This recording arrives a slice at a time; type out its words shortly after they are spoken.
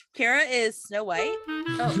Kara is Snow White.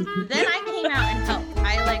 Oh, then I came out and helped.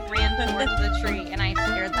 I ran towards the tree and I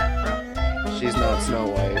scared that crow. She's not Snow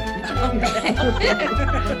White. I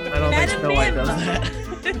don't think Snow White does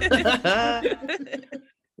that.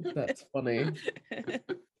 That's funny.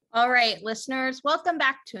 All right, listeners, welcome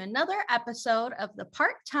back to another episode of the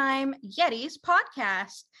Part-Time Yetis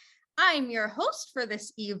podcast. I'm your host for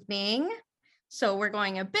this evening. So we're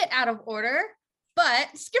going a bit out of order, but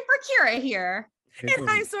Skipper Kira here. And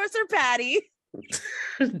I'm Sorcerer Patty.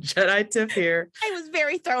 Jedi Tiff here. I was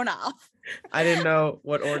very thrown off. I didn't know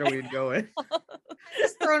what order we'd go in.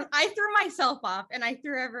 I threw myself off and I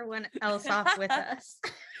threw everyone else off with us.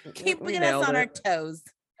 Keeping us on our toes.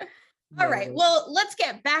 All right, well, let's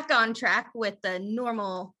get back on track with the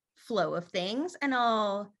normal flow of things, and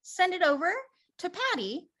I'll send it over to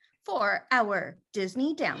Patty for our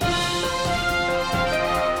Disney Download.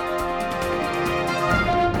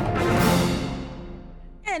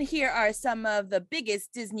 And here are some of the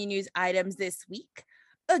biggest Disney news items this week.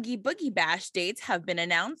 Oogie Boogie Bash dates have been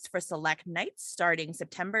announced for select nights starting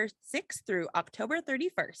September 6th through October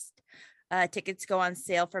 31st. Tickets go on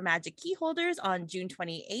sale for Magic Key holders on June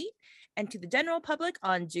 28th and to the general public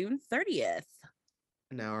on June 30th.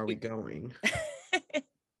 Now are we going?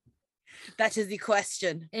 That is the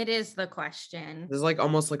question. It is the question. This is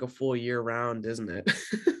almost like a full year round, isn't it?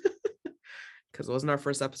 Because wasn't our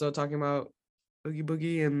first episode talking about Oogie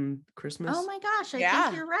Boogie and Christmas? Oh my gosh, I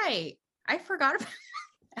think you're right. I forgot about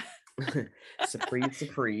Surprise.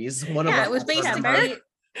 It was basically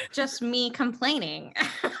just me complaining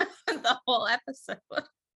the whole episode.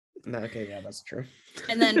 Okay, yeah, that's true.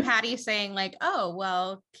 And then Patty saying oh,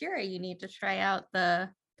 well, Kira, you need to try out the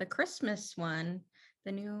Christmas one,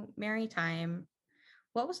 the new Merrytime.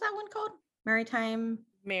 What was that one called? Merrytime?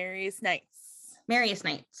 Merriest Nights. Merriest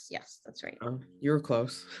Nights. Yes, that's right. Oh, you were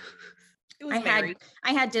close. It was merry.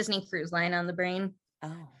 I had Disney Cruise Line on the brain.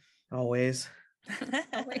 Oh. Always.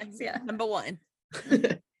 Always, yeah. Number one.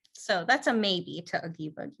 So that's a maybe to Oogie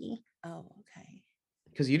Boogie. Oh, okay.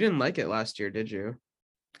 Because you didn't like it last year, did you?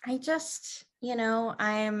 I just,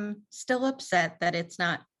 I'm still upset that it's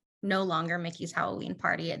no longer Mickey's Halloween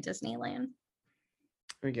party at Disneyland.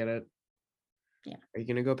 I get it. Yeah. Are you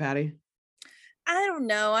gonna go, Patty? I don't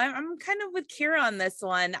know. I'm kind of with Kira on this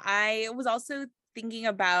one. I was also thinking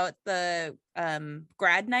about the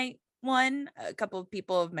grad night one. A couple of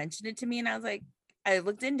people have mentioned it to me, and I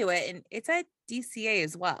looked into it, and it's at DCA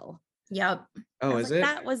as well. Yep. Oh, is it?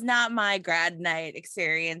 That was not my grad night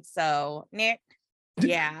experience. So, Nick,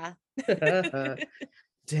 yeah.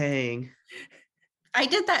 Dang. I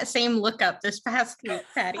did that same lookup this past week,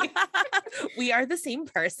 Patty. We are the same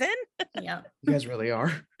person. Yeah. You guys really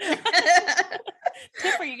are.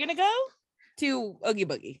 Tiff, are you gonna go to Oogie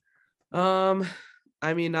Boogie?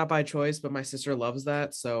 I mean, not by choice, but my sister loves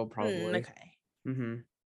that, so probably. Okay. Mm-hmm.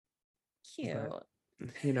 Cute. But,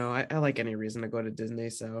 I like any reason to go to Disney,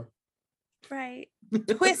 so. Right.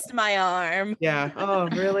 Twist my arm. Yeah. Oh,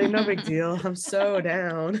 really? No big deal. I'm so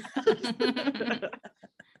down.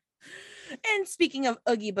 And speaking of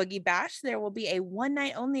Oogie Boogie Bash, there will be a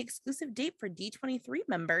one-night only exclusive date for D23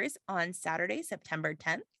 members on Saturday, September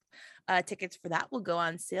 10th. Tickets for that will go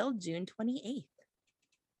on sale June 28th.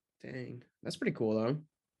 Dang. That's pretty cool, though.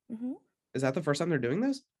 Mm-hmm. Is that the first time they're doing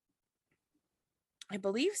this? I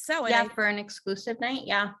believe so. Yeah, for an exclusive night.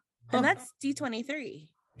 Yeah. And that's D23,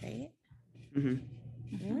 right?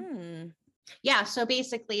 Mm-hmm. Yeah. So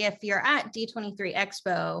basically, if you're at D23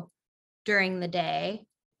 Expo during the day,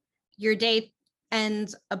 your day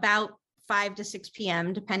ends about 5 to 6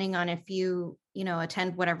 p.m., depending on if you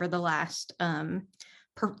attend whatever the last,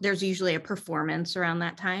 there's usually a performance around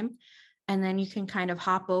that time. And then you can kind of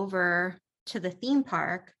hop over to the theme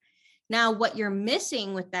park. Now, what you're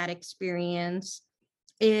missing with that experience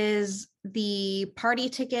is the party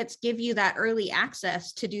tickets give you that early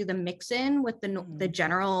access to do the mix-in with the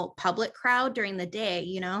general public crowd during the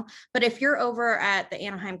day, But if you're over at the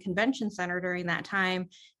Anaheim Convention Center during that time,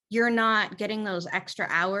 you're not getting those extra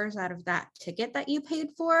hours out of that ticket that you paid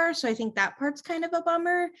for. So I think that part's kind of a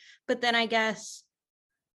bummer. But then I guess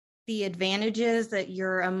the advantage is that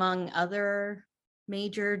you're among other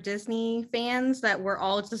major Disney fans that were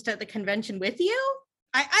all just at the convention with you.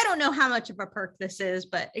 I don't know how much of a perk this is,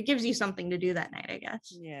 but it gives you something to do that night, I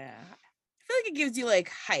guess. Yeah. I feel like it gives you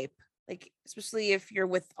hype, especially if you're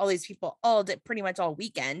with all these people all day, pretty much all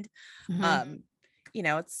weekend. Mm-hmm.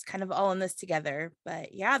 It's kind of all in this together.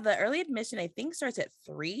 But yeah, the early admission I think starts at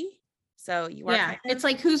 3. So you are it's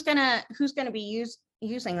who's gonna be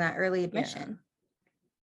using that early admission.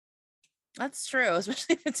 That's true,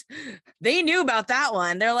 especially if they knew about that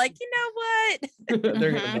one. They're like, you know what?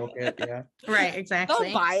 They're Mhm. gonna milk it. Yeah. Right,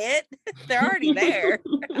 exactly. Don't buy it. They're already there.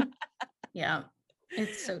 Yeah,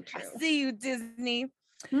 it's so I true. see you, Disney.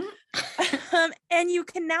 Mm. And you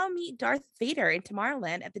can now meet Darth Vader in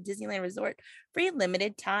Tomorrowland at the Disneyland Resort for a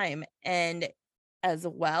limited time. And as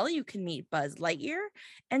well, you can meet Buzz Lightyear,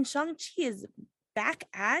 and Shang-Chi is back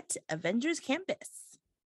at Avengers Campus.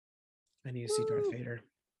 I need to see Darth Woo. Vader.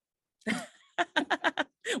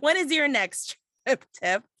 When is your next trip,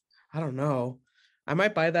 Tip? I don't know. I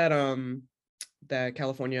might buy that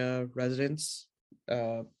California residence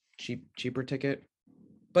cheaper ticket.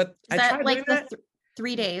 But Is I that tried like doing the that.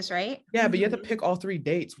 3 days, right? Yeah, but you have to Mhm. pick all 3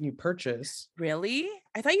 dates when you purchase. Really?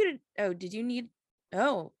 I thought you did. Oh, did you need?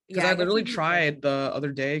 Oh, Because yeah. I guess literally you need both. tried the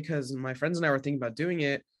other day because my friends and I were thinking about doing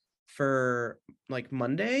it for like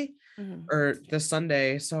Monday Mhm. or this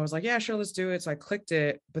Sunday. So I was like, yeah, sure, let's do it. So I clicked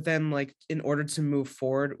it. But then like in order to move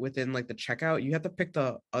forward within like the checkout, you have to pick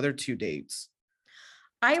the other 2 dates.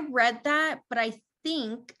 I read that, but I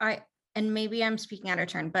think and maybe I'm speaking out of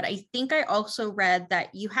turn, but I think I also read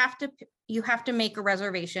that you have to make a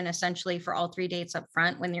reservation essentially for all 3 dates up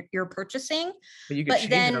front when you're purchasing, But you could but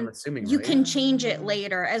change it, I'm then assuming, you right? can change it Ah.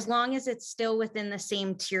 later as long as it's still within the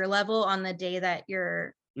same tier level on the day that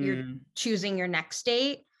you're Mm, choosing your next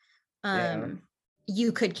date. yeah.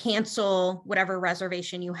 You could cancel whatever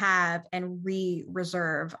reservation you have and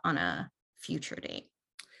re-reserve on a future date.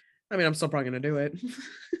 I mean, I'm still probably gonna do it.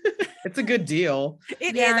 It's a good deal.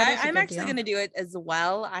 It Yeah, is. it is a I'm good actually deal. going to do it as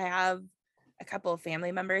well. I have a couple of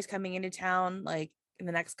family members coming into town like in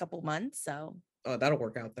the next couple months. So, Oh, that'll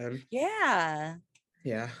work out then. yeah.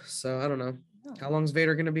 Yeah. So I don't know. How Oh. long's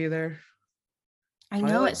Vader gonna be there? I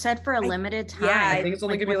Probably know like it said for a I- limited time. yeah, I think it's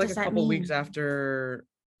only gonna be what like does a that couple weeks mean? after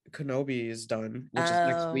Kenobi is done, which is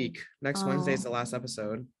next Oh. week. Next Wednesday is Oh. the last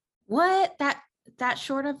episode. What? That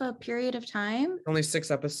short of a period of time? Only 6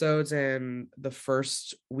 episodes, and the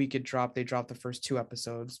first week it dropped, they dropped the first 2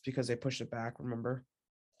 episodes because they pushed it back. Remember?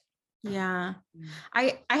 Yeah.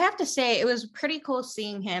 Mm. I have to say it was pretty cool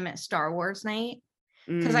seeing him at Star Wars night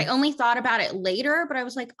because I Mm, only thought about it later, but I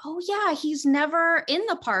was like, oh yeah, he's never in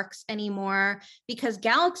the parks anymore because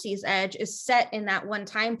Galaxy's Edge is set in that one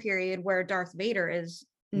time period where Darth Vader is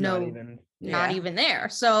not not even. Yeah. even there.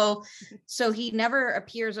 So he never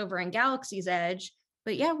appears over in Galaxy's Edge,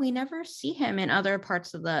 but yeah, we never see him in other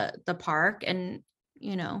parts of the park. And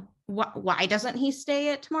why doesn't he stay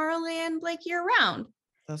at Tomorrowland like year round?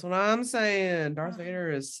 That's what I'm saying. Darth Oh.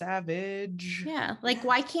 Vader is savage. Yeah, like Yeah.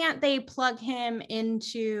 why can't they plug him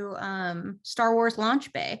into Star Wars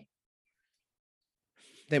Launch Bay?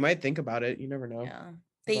 They might think about it. You never know. Yeah.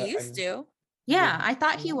 They But used to. Yeah, Yeah. I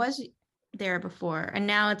thought he Yeah. was there before, and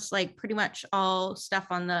now it's like pretty much all stuff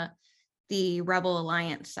on the Rebel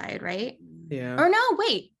Alliance side, right? Yeah. Or no,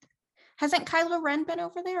 wait, hasn't Kylo Ren been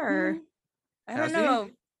over there? Or I Has don't he? know.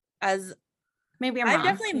 As maybe I'm I've wrong.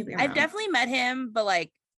 definitely Maybe I'm I've wrong. definitely met him, but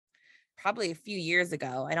like probably a few years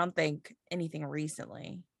ago. I don't think anything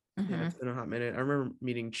recently. Yeah, Mhm. it's been a hot minute. I remember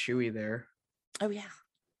meeting Chewie there, Oh yeah.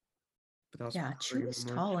 but that was Yeah, pretty Chewie's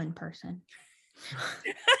much- tall in person.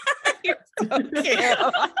 You're so cute.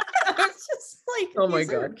 I was just like, Oh my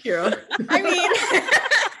these are- god, Kira. I mean,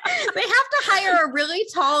 they have to hire a really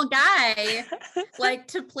tall guy like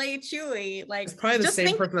to play Chewie. Like, It's probably the just same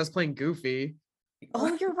think- person that's playing Goofy.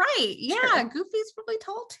 Oh, you're right. Yeah, Goofy's really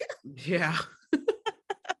tall too. Yeah.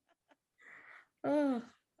 Oh,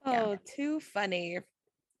 Oh, too funny.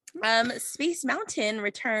 Space Mountain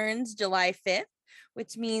returns July 5th,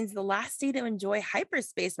 which means the last day to enjoy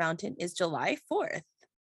Hyperspace Mountain is July 4th.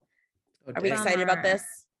 Oh, Are we dang. excited about Bummer.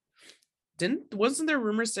 this? Wasn't there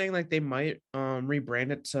rumors saying like they might rebrand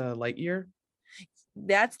it to Lightyear?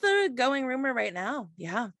 That's the going rumor right now.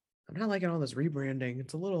 Yeah. I'm not liking all this rebranding.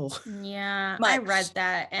 It's a little yeah. I read Much.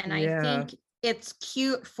 that, and Yeah. I think it's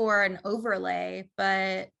cute for an overlay,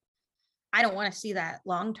 but I don't want to see that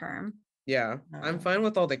long term. yeah. I'm No. fine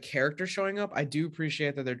with all the characters showing up. I do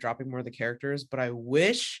appreciate that they're dropping more of the characters, but I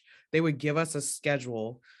wish they would give us a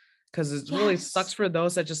schedule because it really sucks Yes. for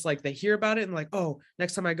those that just like they hear about it and like, oh,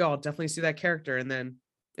 next time I go, I'll definitely see that character, and then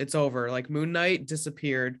it's over. Like Moon Knight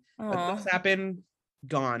disappeared. Aw. This happened,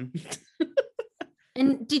 gone.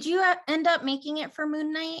 And did you end up making it for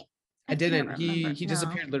Moon Knight? I can't didn't. He remember. he No.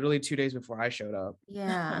 disappeared literally 2 days before I showed up,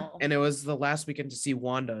 Yeah. Oh. and it was the last weekend to see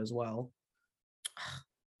Wanda as well.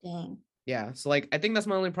 Dang. Yeah, so like I think that's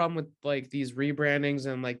my only problem with like these rebrandings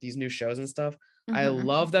and like these new shows and stuff. I Mhm.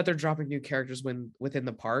 love that they're dropping new characters within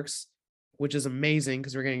the parks, which is amazing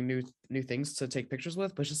because we're getting new things to take pictures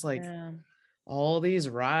with. But it's just like Yeah. all these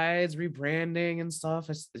rides, rebranding and stuff.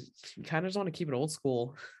 You kind of just want to keep it old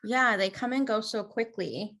school. Yeah, they come and go so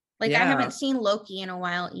quickly. Like I Yeah. haven't seen Loki in a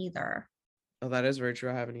while either. Oh, that is very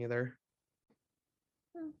true. I haven't either.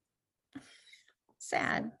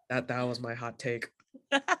 Sad. That was my hot take.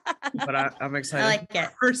 But I'm I excited like it.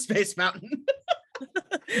 for Space Mountain.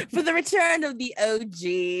 For the return of the OG.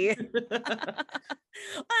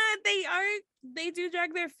 They do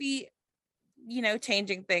drag their feet,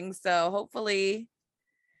 changing things. So hopefully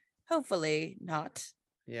not.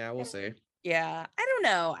 Yeah, we'll see. Yeah, I don't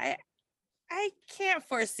know. I can't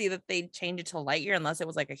foresee that they'd change it to Lightyear unless it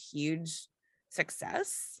was like a huge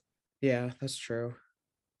success. Yeah, that's true.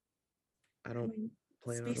 I don't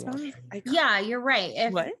plan on Space Mountain. watching. Yeah, you're right.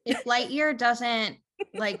 If Lightyear doesn't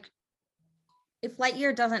like if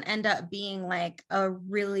Lightyear doesn't end up being like a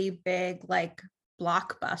really big like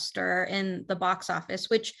blockbuster in the box office,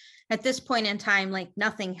 which at this point in time, like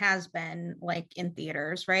nothing has been like in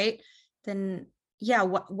theaters, right? Then yeah,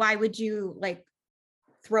 why would you like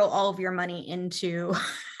throw all of your money into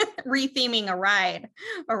retheming a ride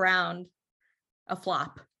around a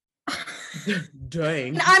flop?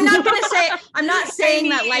 Dang. I'm not saying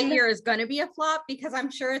that Lightyear is going to be a flop, because I'm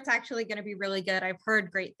sure it's actually going to be really good. I've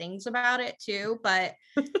heard great things about it too, but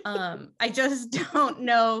I just don't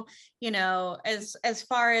know, as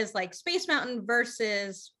far as like Space Mountain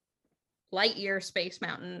versus Lightyear Space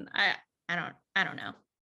Mountain, I don't know.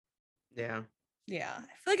 Yeah. Yeah, I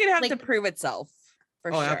feel like it'd have to Like- prove itself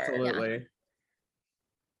for sure. Absolutely.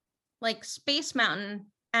 Like Space Mountain,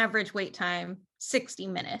 average wait time 60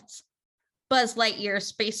 minutes. Buzz Lightyear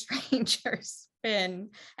Space Rangers in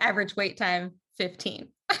average wait time 15.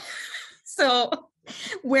 So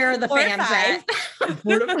where are the Or fans at?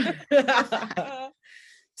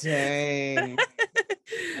 Dang.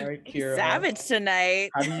 All right, Kira. Savage tonight.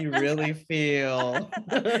 How do you really feel?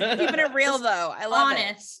 Keeping it real though. I love it.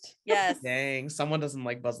 Honest. Yes. Dang, someone doesn't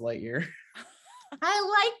like Buzz Lightyear.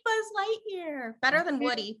 I like Buzz Lightyear better than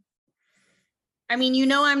Woody. I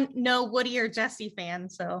mean, I'm no Woody or Jesse fan,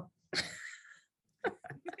 so.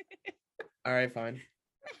 All right, fine.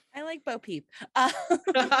 I like Bo Peep.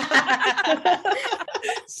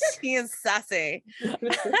 She is sassy.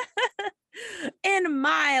 In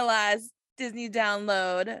my last Disney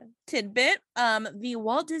download tidbit, the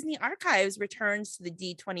Walt Disney Archives returns to the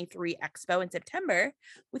D23 Expo in September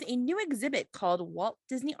with a new exhibit called Walt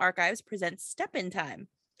Disney Archives Presents Step in Time.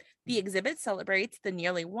 The exhibit celebrates the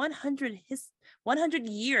nearly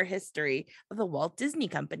 100-year history of the Walt Disney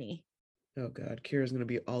Company. Oh God, Kira's gonna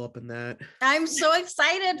be all up in that. I'm so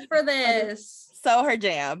excited for this. So her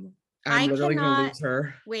jam. I I'm literally gonna cannot- lose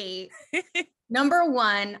her. Wait. Number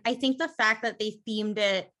one, I think the fact that they themed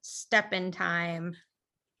it Step in Time,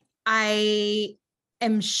 I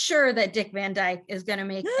am sure that Dick Van Dyke is going to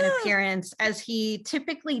make an appearance, as he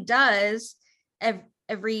typically does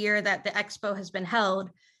every year that the expo has been held.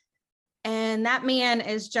 And that man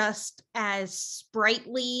is just as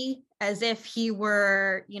sprightly as if he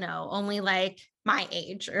were, only like my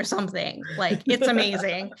age or something. Like, it's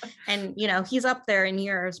amazing. And, he's up there in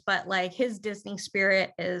years, but like his Disney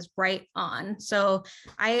spirit is right on. So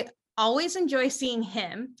I always enjoy seeing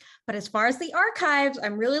him. But as far as the archives,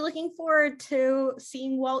 I'm really looking forward to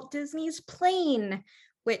seeing Walt Disney's plane,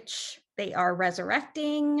 which they are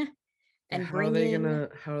resurrecting and How are they bringing. gonna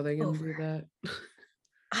do that?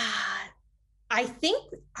 I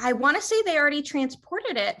think I want to say they already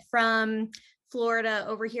transported it from Florida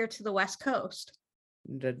over here to the West Coast.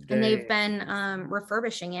 And they've been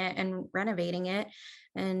refurbishing it and renovating it.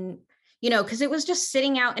 And, because it was just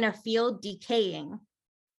sitting out in a field decaying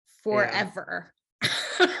forever.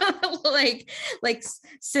 like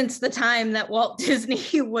since the time that Walt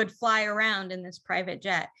Disney would fly around in this private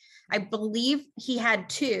jet. I believe he had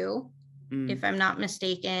two, if I'm not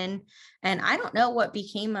mistaken. And I don't know what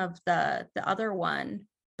became of the other one,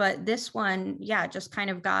 but this one, just kind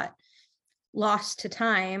of got lost to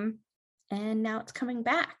time, and now it's coming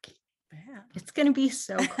back. Yeah. It's going to be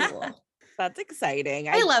so cool. That's exciting.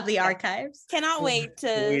 I love the archives. Cannot wait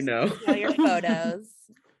to We know. see all your photos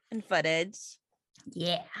and footage.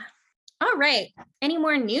 Yeah. All right. Any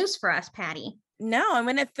more news for us, Patty? No, I'm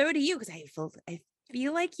gonna throw to you because I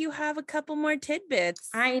feel like you have a couple more tidbits.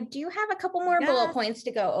 I do have a couple more bullet Yes. points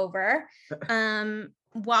to go over.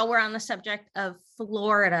 While we're on the subject of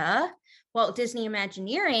Florida, Walt Disney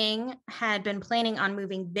Imagineering had been planning on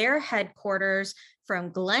moving their headquarters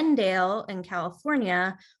from Glendale in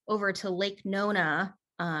California over to Lake Nona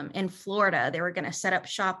in Florida. They were going to set up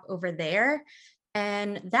shop over there,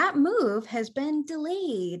 and that move has been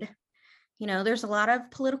delayed. there's a lot of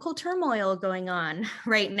political turmoil going on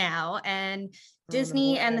right now, and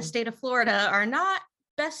Disney and the state of Florida are not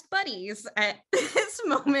best buddies at this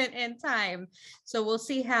moment in time. So we'll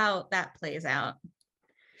see how that plays out.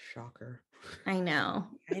 Shocker. I know.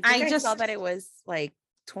 I think I saw that it was like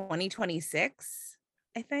 2026,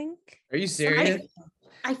 I think. Are you serious?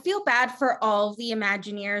 I feel bad for all the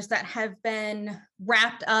Imagineers that have been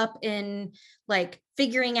wrapped up in like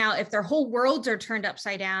figuring out if their whole worlds are turned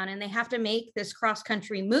upside down and they have to make this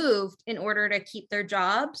cross-country move in order to keep their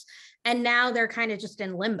jobs. And now they're kind of just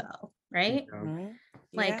in limbo, right? Mhm.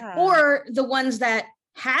 Like, Yeah. or the ones that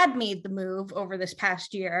had made the move over this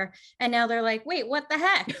past year and now they're like, wait, what the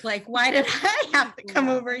heck? Like, why did I have to come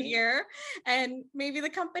over here? And maybe the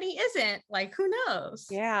company isn't, like, who knows?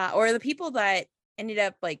 Yeah, or the people that ended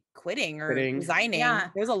up like quitting or resigning. Yeah.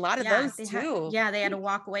 There's a lot of those too. They had to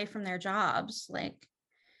walk away from their jobs. Like,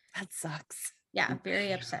 That sucks. yeah,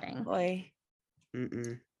 very upsetting. Boy.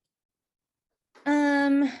 Mm-mm.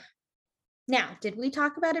 Now, did we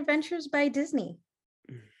talk about Adventures by Disney?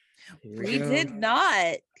 We did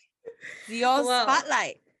not. The old Well,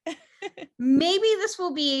 spotlight. Maybe this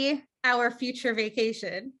will be our future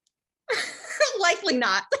vacation. Likely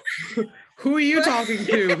not. Who are you talking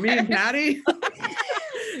to? Me and Patty?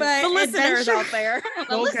 But The listeners Adventure- out there.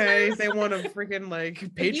 the Okay, listeners, they want to freaking like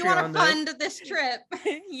if you want Patreon to fund this trip,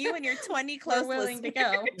 You and your 20 we're close willing to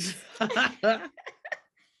listeners. go.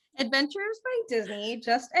 Adventures by Disney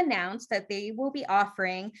just announced that they will be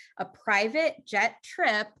offering a private jet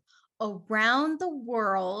trip around the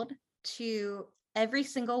world to every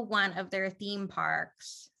single one of their theme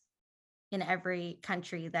parks in every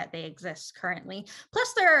country that they exist currently.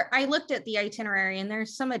 Plus, I looked at the itinerary and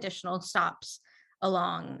there's some additional stops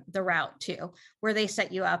along the route too, where they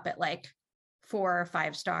set you up at like 4 or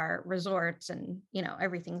 5-star resorts and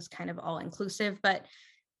everything's kind of all inclusive. But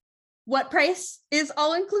what price is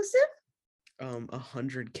all inclusive?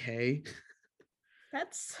 100K.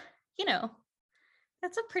 That's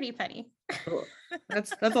that's a pretty penny.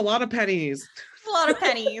 That's a lot of pennies. A lot of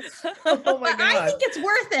pennies. Oh my But I god. think it's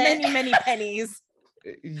worth it. Many pennies.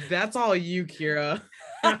 That's all you, Kira.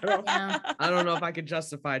 I Yeah. don't know if I could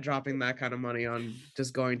justify dropping that kind of money on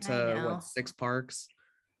just going I to know. 6 parks.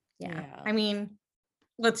 Yeah. Yeah. I mean,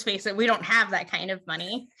 let's face it, we don't have that kind of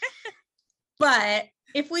money. But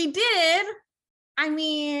if we did, I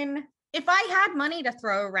mean, if I had money to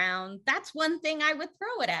throw around, that's one thing I would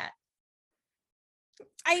throw it at.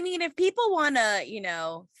 I mean, if people want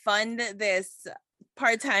to, fund this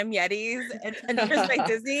part-time Yetis and Adventures by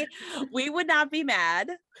Disney, we would not be mad.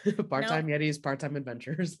 Part-time Yetis, part-time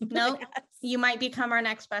adventures. No, you might become our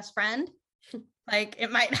next best friend. Like,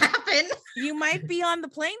 it might happen. You might be on the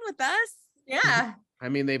plane with us. Yeah. I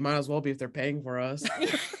mean, they might as well be if they're paying for us. It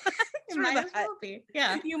True might as that. well be.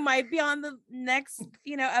 Yeah. You might be on the next,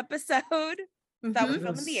 episode that we Mhm.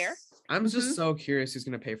 film in the air. I'm just so curious who's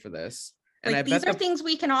gonna pay for this. And Like, I these bet are things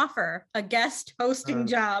we can offer a guest hosting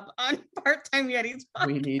job on Part-Time Yetis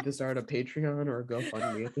we podcast. need to start a Patreon or a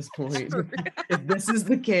GoFundMe at this point. If this is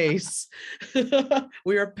the case,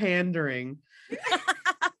 we are pandering.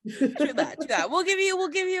 True that. We'll give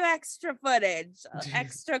you extra footage,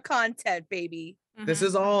 extra content, baby. This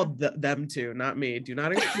is all them two, not me. Do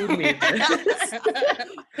not include me. in this.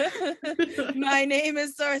 My name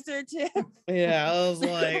is Sorcerer Tip. Yeah, I was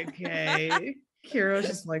like, okay. Kira's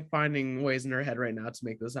just like finding ways in her head right now to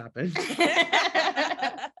make this happen.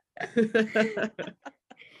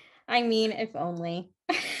 I mean, if only.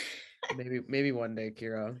 maybe one day,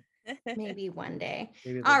 Kira. Maybe one day.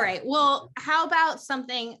 Maybe All right. Well, how about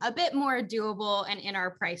something a bit more doable and in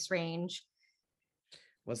our price range?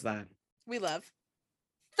 What's that? We love.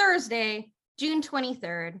 Thursday, June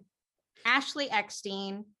 23rd, Ashley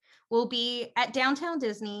Eckstein will be at Downtown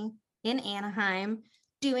Disney in Anaheim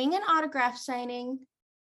doing an autograph signing.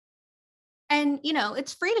 And,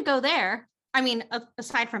 it's free to go there. I mean,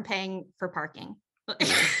 aside from paying for parking. like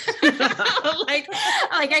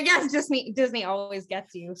I guess Disney always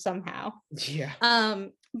gets you somehow. Yeah.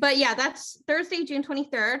 But yeah, that's Thursday, June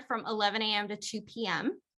 23rd from 11 a.m. to 2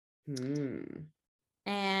 p.m.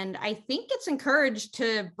 And I think it's encouraged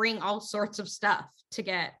to bring all sorts of stuff to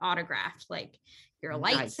get autographed, like your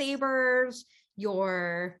Nice. lightsabers,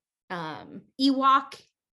 your Ewok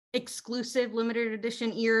exclusive limited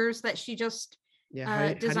edition ears that she just Yeah. How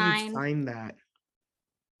do you design. sign that?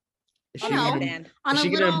 Is Oh, she no. gonna, Headband. on is a she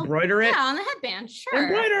little, gonna embroider it? yeah, on the headband, sure.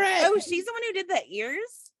 Embroider it. Oh, she's the one who did the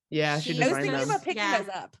ears? Yeah, she She- I was designed thinking them. about picking Yeah. those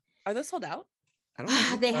up. Are those sold out? I don't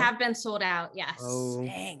think They so. have been sold out, yes. Oh.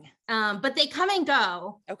 Dang. But they come and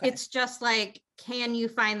go. Okay. It's just like can you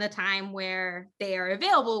find the time where they are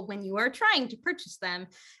available when you are trying to purchase them?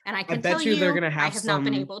 And I can bet tell you you, they're gonna I have have not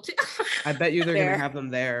been some- able to. I bet you they're Fair. gonna have them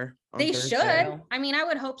there. On They Thursday. should. I mean, I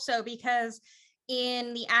would hope so, because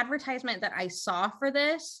in the advertisement that I saw for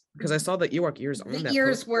this, Because I saw the Ewok ears on the that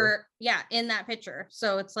ears poster. were, yeah, in that picture.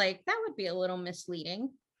 So it's like, that would be a little misleading.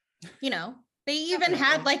 You know, they even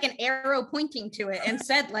had like an arrow pointing to it and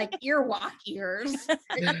said like earwalk ears.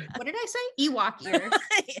 What did I say? Ewok ears.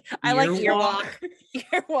 I like Earwalk.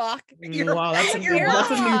 earwalk. Wow, that's a new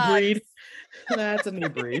Earwax. breed. That's a new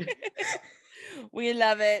breed. We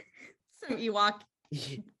love it. Some Ewok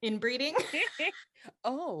inbreeding.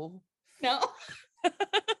 Oh. No.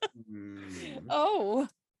 Oh.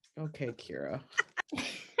 Okay, Kira.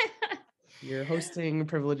 Your hosting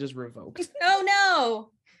privileges revoked. Oh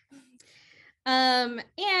no.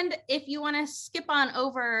 And if you want to skip on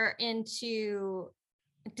over into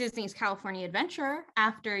Disney's California Adventure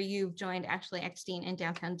after you've joined Ashley Eckstein in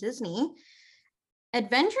Downtown Disney,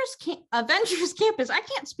 Avengers Campus, I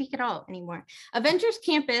can't speak at all anymore. Avengers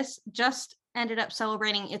Campus just ended up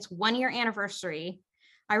celebrating its 1-year anniversary.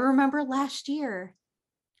 I remember last year,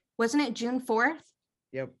 wasn't it June 4th?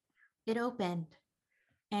 Yep. It opened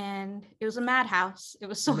and it was a madhouse. It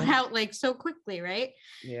was sold Mhm. out like so quickly, right?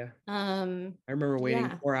 Yeah. I I remember waiting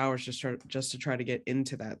Yeah. 4 hours just to try to get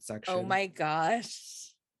into that section. Oh my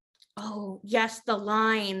gosh. Oh, yes, the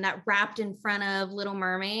line that wrapped in front of Little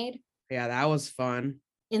Mermaid Yeah, that was fun.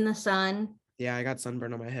 in the sun. Yeah, I got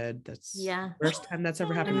sunburn on my head. That's Yeah. first time that's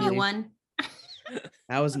ever Oh, The happened to new me. one.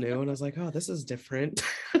 That was new, and I was like, oh, this is different.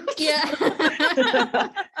 Yeah.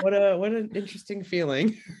 what an interesting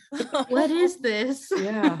feeling. What is this?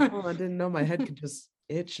 Yeah. Oh, I didn't know my head could just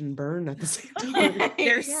itch and burn at the same time.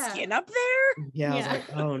 There's Yeah. skin up there? Yeah, I was Yeah.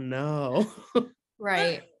 like, oh no.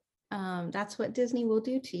 Right. That's what Disney will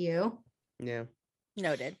do to you. Yeah.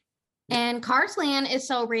 Noted. And Cars Land is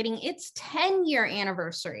celebrating its 10-year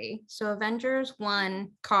anniversary. So Avengers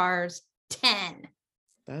 1, Cars 10.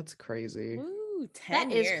 That's crazy. Ooh, 10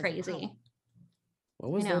 That is years. crazy. Wow.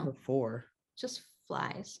 What was I there know. before? Just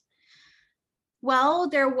flies. Well,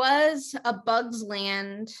 there was a Bugs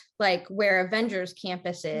Land, like where Avengers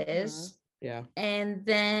Campus is. Yeah. And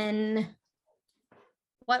then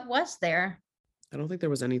what was there? I don't think there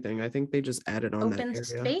was anything. I think they just added on Open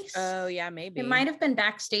that area. space? Oh, yeah, maybe. It might have been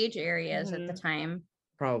backstage areas at the time.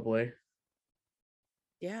 Probably.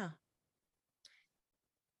 Yeah.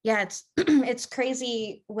 Yeah, it's it's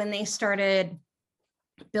crazy when they started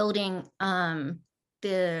building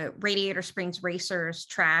the Radiator Springs Racers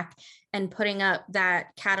track and putting up that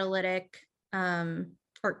catalytic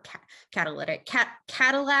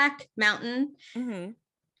Cadillac Mountain. Mhm.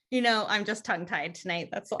 You know, I'm just tongue-tied tonight,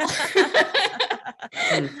 that's all.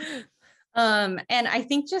 Hmm. And I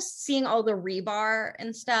think just seeing all the rebar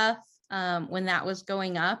and stuff when that was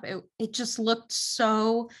going up, it just looked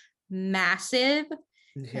so massive.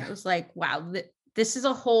 Yeah. It was like, wow, this is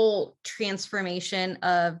a whole transformation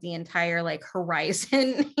of the entire like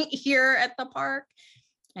horizon here at the park.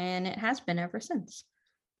 And it has been ever since.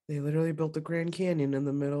 They literally built the Grand Canyon in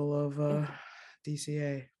the middle of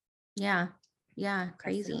DCA. Yeah. Yeah.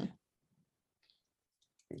 Crazy.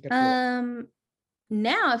 Get to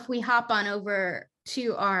Now if we hop on over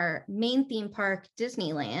to our main theme park,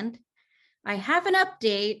 Disneyland, I have an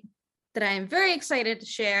update that I am very excited to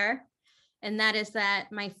share. And that is that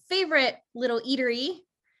my favorite little eatery,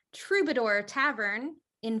 Troubadour Tavern,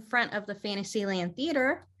 in front of the Fantasyland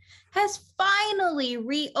Theater, has finally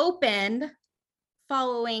reopened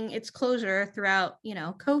following its closure throughout,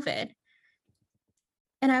 COVID.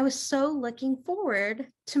 And I was so looking forward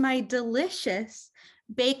to my delicious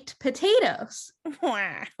baked potatoes.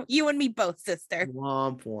 Wow. You and me both, sister.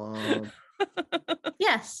 Womp womp.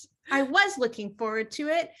 Yes, I was looking forward to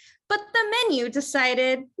it, but the menu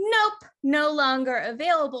decided, nope, no longer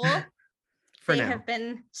available. For They now. have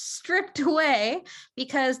been stripped away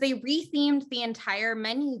because they rethemed the entire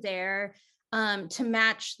menu there to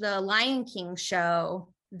match the Lion King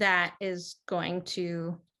show that is going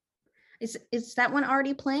to, is that one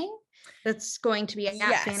already playing? That's going to be at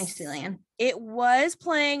Yes. Fantasyland. It was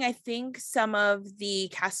playing. I think some of the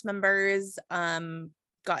cast members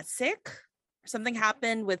got sick. Something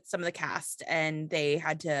happened with some of the cast and they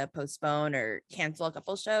had to postpone or cancel a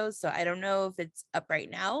couple shows. So I don't know if it's up right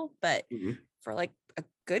now, but Mhm. for like a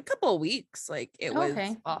good couple of weeks, like it was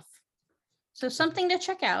Okay. off. So something to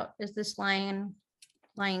check out is this Lion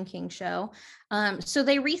King show. So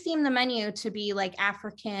they rethemed the menu to be like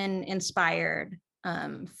African inspired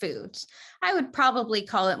foods. I would probably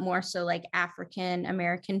call it more so like African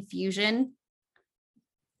American fusion.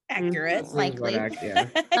 Accurate. Seems about likely. yeah.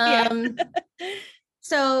 Yeah. Um,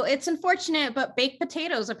 So it's unfortunate, but baked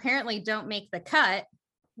potatoes apparently don't make the cut.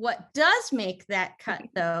 What does make that cut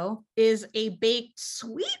though is a baked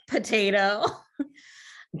sweet potato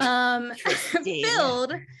Interesting.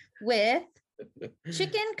 filled with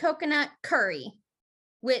chicken coconut curry,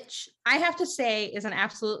 which I have to say is an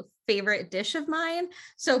absolute favorite dish of mine.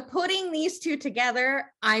 So putting these two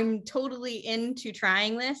together, I'm totally into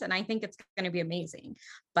trying this, and I think it's going to be amazing,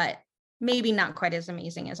 but maybe not quite as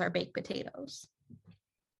amazing as our baked potatoes.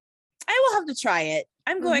 I will have to try it.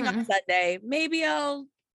 I'm going on Mhm. Sunday. Maybe I'll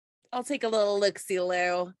take a little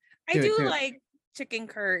look-see-loo. I Do it, do do it. like chicken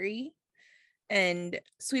curry and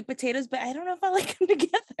sweet potatoes, but I don't know if I like them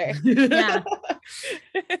together. Yeah.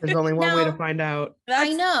 There's only one way to Now- find out. I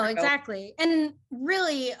That's know, true. exactly. And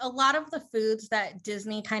really, a lot of the foods that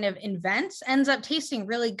Disney kind of invents ends up tasting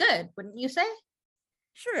really good, wouldn't you say?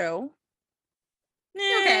 True.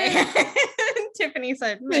 Okay. Tiffany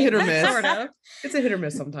said, hit or "Maybe, miss." sort of. It's a hit or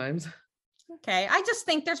miss sometimes. Okay. I just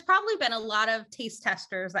think there's probably been a lot of taste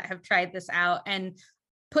testers that have tried this out and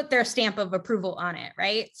put their stamp of approval on it,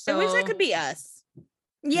 right? I wish that could be us.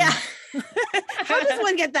 Yeah. How does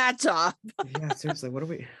one get that job? Yeah, seriously, how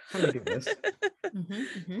do we do this? Mhm,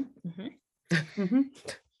 mhm, mhm. Mhm.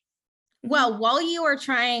 Well, while you are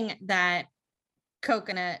trying that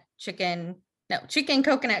chicken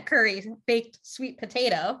coconut curry baked sweet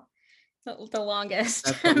potato, the longest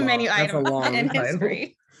That's a menu long- that's a item long in title.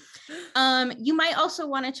 history. You might also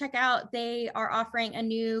want to check out, they are offering a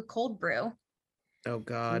new cold brew. Oh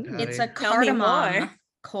God, Ooh. It's Patty. a Tell me more. cardamom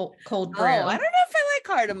cold Oh, brew. I don't know if I like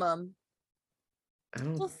cardamom. I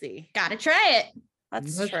don't. We'll see. Gotta try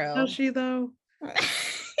That's Does- true. Does she though? it.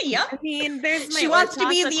 Yep. I mean, there's my She wants to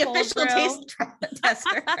be horchata the cold official brew. taste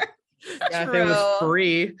tester. Yeah, if it was True.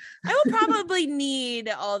 free. I will probably need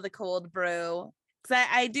all the cold brew because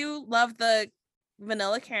I do love the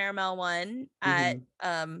vanilla caramel one at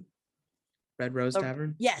Red Rose the-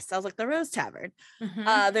 Tavern. yes, I was like the Rose Tavern.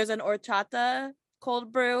 Mhm. There's an horchata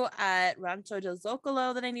cold brew at Rancho del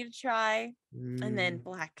Zocalo that I need to try, and then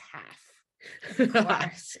Black Calf. Of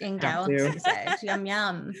course, in Have to. Galaxy's Edge. Yum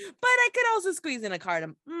yum. But I could also squeeze in a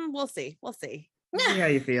cardamom. We'll see. We'll see. See how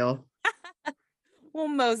you feel. We'll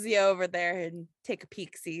mosey over there and take a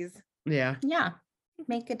peek sees. Yeah. Yeah,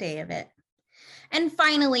 make a day of it. And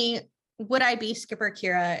finally, would I be Skipper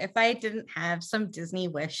Kira if I didn't have some Disney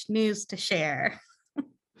Wish news to share?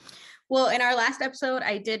 Well, in our last episode,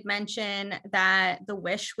 I did mention that the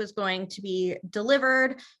Wish was going to be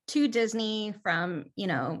delivered to Disney from,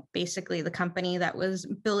 basically the company that was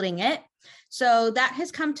building it. So that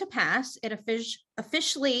has come to pass. It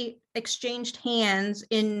officially exchanged hands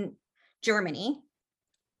in Germany.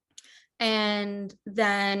 And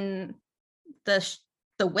then the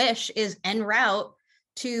Wish is en route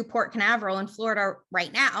to Port Canaveral in Florida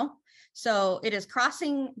right now. So it is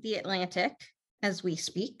crossing the Atlantic as we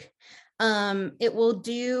speak. It will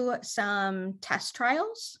do some test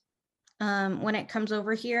trials when it comes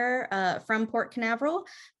over here from Port Canaveral.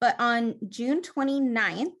 But on June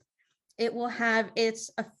 29th, it will have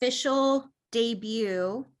its official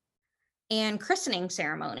debut and christening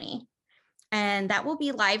ceremony. And that will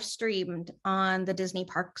be live streamed on the Disney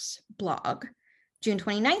Parks blog, June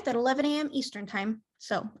 29th at 11 a.m. Eastern time.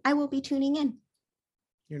 So I will be tuning in.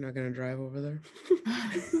 You're not gonna drive over there.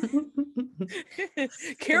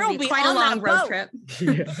 Carol It'll will be quite a on long that road boat. trip.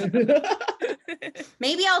 Yeah.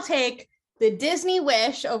 Maybe I'll take the Disney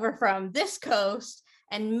Wish over from this coast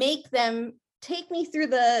and make them take me through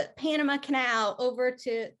the Panama Canal over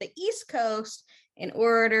to the East Coast in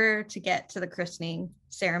order to get to the christening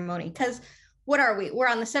ceremony. Because what are we? We're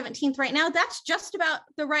on the 17th right now. That's just about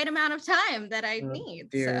the right amount of time that I need.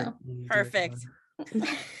 Dear, So dear Perfect. God.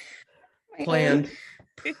 Planned.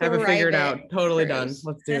 Have it figured out. private Totally done. cruise.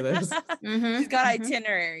 Let's do this. Mhm, She's got mhm.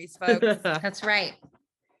 itineraries, folks. That's right.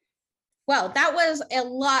 Well, that was a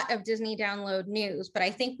lot of Disney download news, but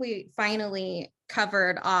I think we finally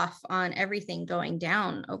covered off on everything going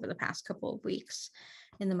down over the past couple of weeks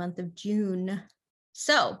in the month of June.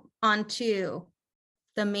 So, on to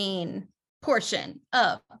the main portion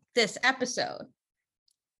of this episode.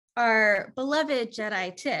 Our beloved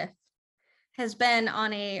Jedi Tiff has been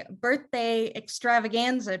on a birthday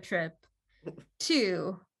extravaganza trip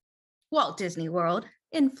to Walt Disney World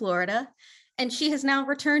in Florida, and she has now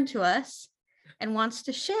returned to us and wants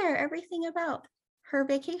to share everything about her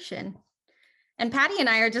vacation. And Patty and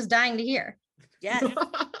I are just dying to hear. Yes,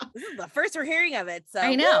 this is the first we're hearing of it. So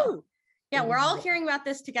I know. woo! Yeah, we're all hearing about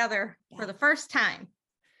this together for the first time.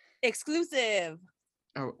 Exclusive.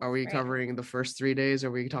 Are we Right. covering the first 3 days? Or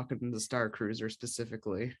are we talking the Star Cruiser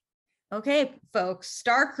specifically? Okay, folks,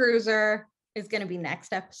 Star Cruiser is going to be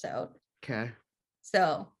next episode. Okay.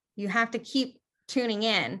 So you have to keep tuning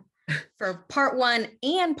in for part 1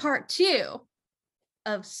 and part 2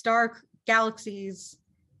 of Star Galaxy's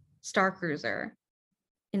Star Cruiser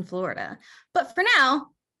in Florida. But for now,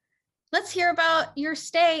 let's hear about your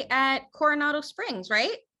stay at Coronado Springs,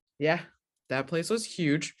 right? Yeah, that place was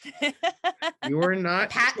huge. You were not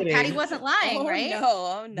kidding. Patty wasn't lying, right?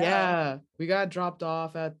 Oh no. Yeah, we got dropped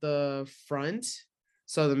off at the front,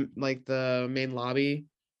 so the main lobby,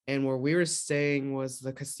 and where we were staying was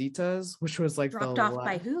the Casitas, which was like Dropped the off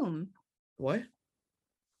by whom? What?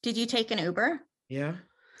 Did you take an Uber? Yeah.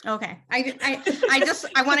 Okay.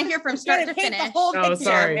 I want to hear from start to finish. Oh,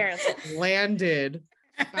 sorry. Landed,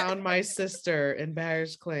 found my sister in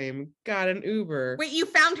baggage claim, got an Uber. Wait, you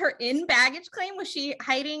found her in baggage claim? Was she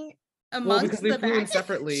hiding Well, amongst because we the flew in baggage?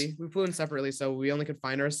 separately. We flew in separately, so we only could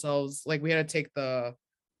find ourselves. Like, we had to take the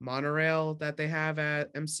monorail that they have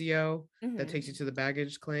at MCO that takes you to the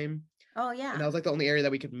baggage claim. Oh yeah. And that was like the only area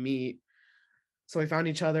that we could meet. So we found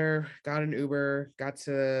each other, got an Uber, got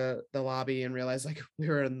to the lobby, and realized like we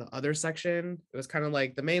were in the other section. It was kind of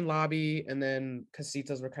like the main lobby, and then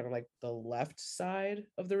Casitas were kind of like the left side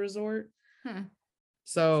of the resort.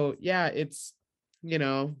 So yeah, it's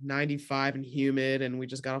 95 and humid, and we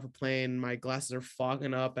just got off a plane. My glasses are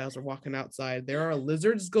fogging up as we're walking outside. There are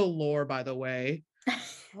lizards galore, by the way.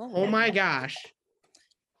 Oh my gosh.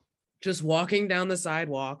 Just walking down the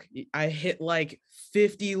sidewalk, I hit like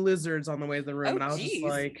 50 lizards on the way to the room. And I was just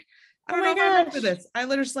like, I don't know if I'm up for this. I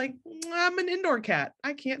literally just like, I'm an indoor cat.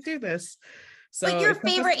 I can't do this. So but your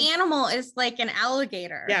favorite animal is like an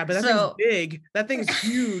alligator. Yeah, but that thing's big. That thing's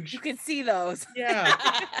huge. You can see those. Yeah.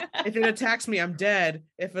 If it attacks me, I'm dead.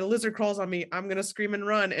 If a lizard crawls on me, I'm gonna scream and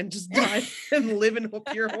run and just die and live in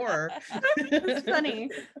pure horror. That's funny.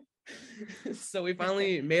 So we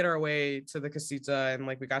finally made our way to the casita, and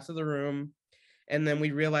like we got to the room, and then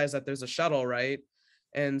we realized that there's a shuttle, right?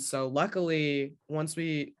 And so luckily,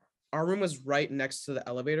 our room was right next to the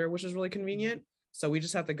elevator, which is really convenient. So we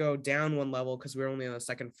just have to go down one level because we were only on the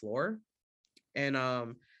second floor.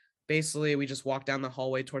 And basically we just walked down the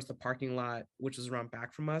hallway towards the parking lot, which is around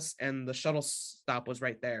back from us, and the shuttle stop was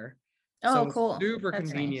right there. Oh, so cool. Super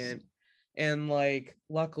That's convenient. Nice. And like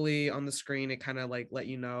luckily on the screen it kind of like let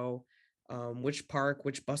you know which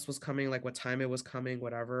bus was coming, like what time it was coming,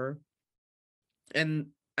 whatever. And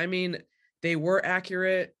I mean, they were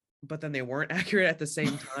accurate, but then they weren't accurate at the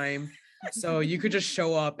same time. So you could just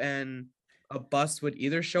show up and a bus would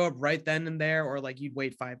either show up right then and there, or like you'd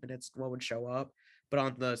wait 5 minutes, one would show up. But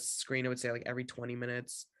on the screen, it would say like every 20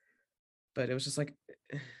 minutes. But it was just like,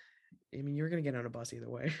 I mean, you were going to get on a bus either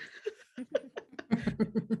way.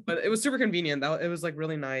 But it was super convenient. It was like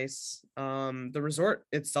really nice. The resort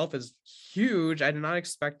itself is huge. I did not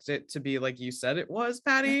expect it to be like you said it was,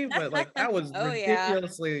 Patty, but like that was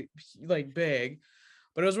ridiculously like big.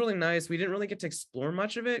 But it was really nice. We didn't really get to explore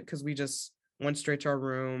much of it because we just went straight to our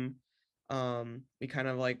room. We kind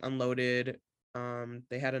of like unloaded.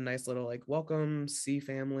 They had a nice little like welcome sea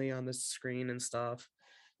family on the screen and stuff.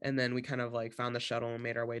 And then we kind of like found the shuttle and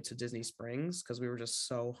made our way to Disney Springs because we were just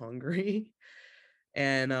so hungry.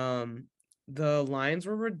 And the lines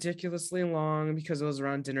were ridiculously long because it was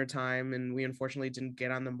around dinner time, and we unfortunately didn't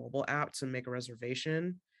get on the mobile app to make a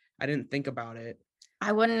reservation. I didn't think about it.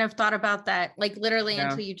 I wouldn't have thought about that, like literally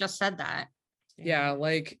until you just said that. Yeah,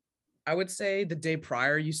 like I would say the day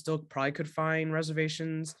prior, you still probably could find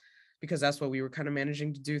reservations because that's what we were kind of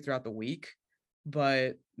managing to do throughout the week.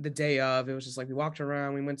 But the day of, it was just like we walked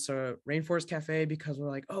around, we went to Rainforest Cafe because we're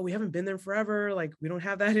like, oh, we haven't been there forever. Like we don't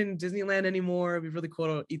have that in Disneyland anymore. It'd be really cool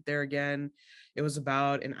to eat there again. It was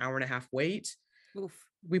about an hour and a half wait. Oof.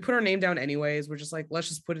 We put our name down anyways. We're just like, let's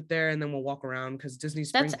just put it there and then we'll walk around because Disney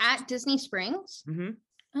Springs. That's at Disney Springs? Mm-hmm.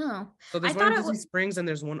 Oh. So there's one at Disney Springs and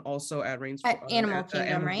there's one also at Animal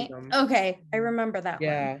Kingdom, right? Kingdom. Okay, I remember that one.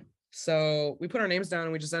 Yeah. So we put our names down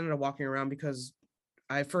and we just ended up walking around because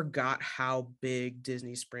I forgot how big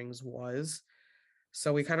Disney Springs was.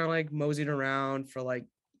 So we kind of like moseyed around for like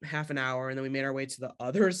half an hour, and then we made our way to the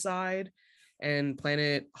other side, and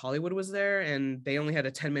Planet Hollywood was there, and they only had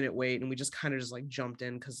a 10-minute wait, and we just kind of just like jumped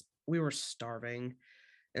in because we were starving.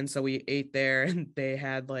 And so we ate there, and they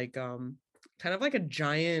had like kind of like a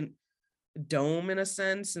giant dome in a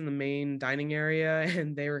sense in the main dining area,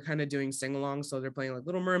 and they were kind of doing sing-along. So they're playing like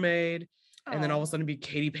Little Mermaid, and then all of a sudden it'd be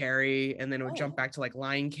Katy Perry, and then it would jump back to like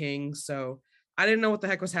Lion King. So I didn't know what the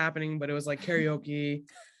heck was happening, but it was like karaoke.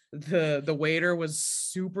 The waiter was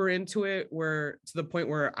super into it, where to the point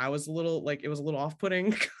where I was a little like, it was a little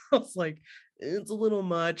off-putting. I was like, it's a little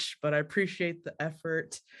much, but I appreciate the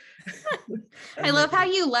effort. I love how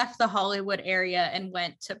you left the Hollywood area and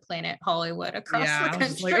went to Planet Hollywood across yeah, the I was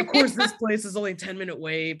just country. like, of course this place is only 10-minute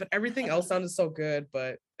wait, but everything else sounded so good,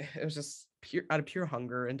 but it was just pure out of pure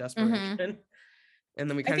hunger and desperation. And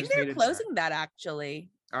then we I kind of think just they're made it. closing that actually.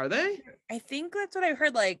 Are they? I think that's what I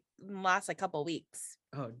heard like in the last like couple weeks.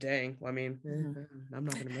 Oh dang. Well, I mean, I'm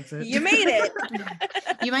not gonna miss it. You made it.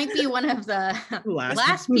 You might be one of the Last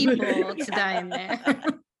last people. people to die in there.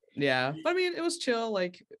 Yeah, but I mean, it was chill.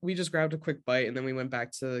 Like we just grabbed a quick bite and then we went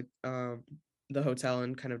back to the hotel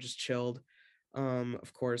and kind of just chilled.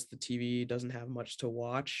 Of course, the TV doesn't have much to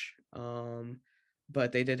watch.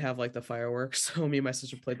 But they did have like the fireworks. So me and my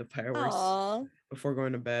sister played the fireworks Aw, before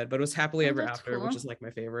going to bed. But it was Happily Oh, Ever that's After, which cool. is like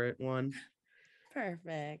my favorite one.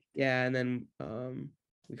 perfect. Yeah, and then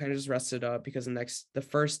we kind of just rested up because the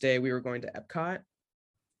first day we were going to Epcot.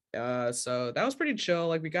 So that was pretty chill.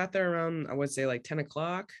 Like we got there around, I would say like 10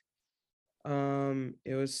 o'clock.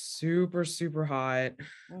 It was super, super hot.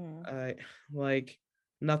 Mm. Like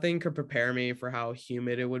nothing could prepare me for how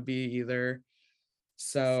humid it would be either.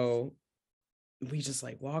 So we just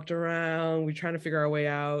like walked around, we trying to figure our way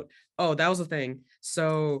out. Oh, that was the thing.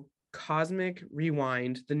 So Cosmic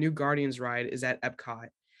Rewind, the new Guardians ride, is at Epcot.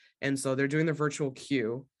 And so they're doing the virtual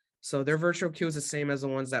queue. So their virtual queue is the same as the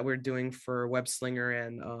ones that we're doing for Web Slinger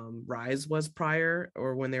and Rise was prior,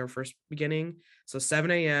 or when they were first beginning. So 7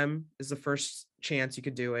 a.m. is the first chance you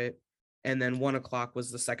could do it. And then 1 o'clock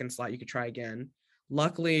was the second slot you could try again.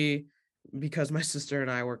 Luckily, because my sister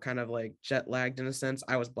and I were kind of like jet lagged in a sense,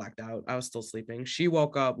 I was blacked out. I was still sleeping. She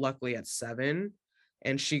woke up luckily at 7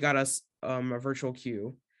 and she got us a virtual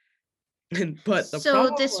queue. But the So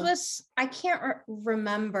problem this was, I can't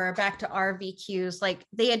remember, back to RVQs, like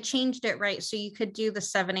they had changed it, right? So you could do the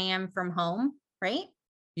 7 a.m. from home, right?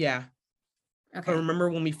 yeah. Okay. But remember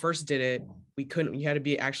when we first did it, we couldn't, you had to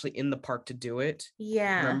be actually in the park to do it.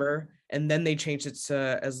 Yeah. Remember? And then they changed it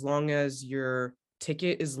to as long as your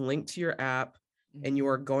ticket is linked to your app and you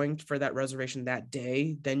are going for that reservation that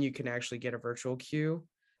day, then you can actually get a virtual queue.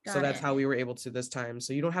 So Got that's it. how we were able to this time.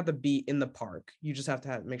 So you don't have to be in the park. You just have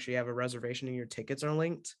to make sure you have a reservation and your tickets are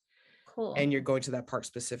linked Cool. and you're going to that park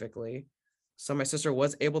specifically. So my sister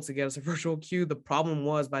was able to get us a virtual queue. The problem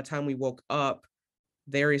was by the time we woke up,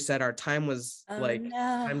 they already said our time was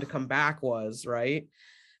time to come back was right.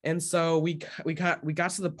 And so we got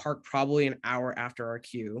to the park probably an hour after our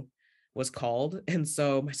queue was called. And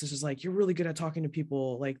so my sister's like, you're really good at talking to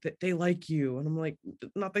people, like they like you. And I'm like,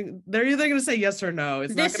 nothing, they're either gonna say yes or no.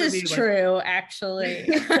 It's this not gonna is be like... true, actually.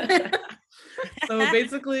 So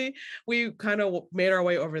basically we kind of made our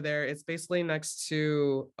way over there. It's basically next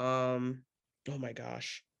to oh my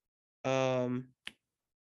gosh,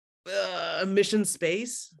 Mission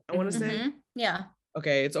Space, I want to say. Mhm. Yeah.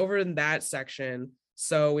 Okay, it's over in that section.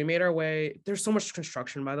 So we made our way. There's so much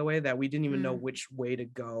construction, by the way, that we didn't even know which way to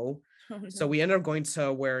go. So we ended up going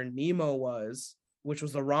to where Nemo was, which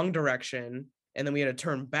was the wrong direction. And then we had to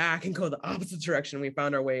turn back and go the opposite direction. We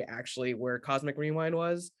found our way actually where Cosmic Rewind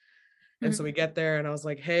was. And so we get there and I was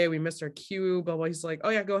like, hey, we missed our queue, blah, blah. He's like, oh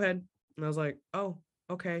yeah, go ahead. And I was like, oh,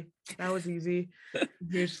 okay, that was easy.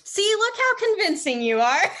 See, look how convincing you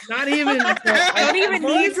are. Not even. Don't even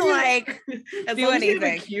need to like as do long as you have a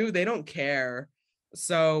anything. queue, they don't care.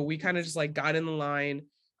 So we kind of just like got in the line.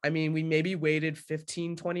 I mean, we maybe waited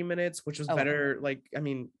 15-20 minutes, which was better. Like, I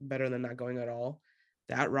mean, better than not going at all.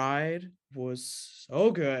 That ride was so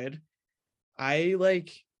good. I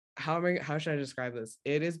like, how should I describe this?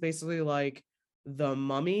 It is basically like The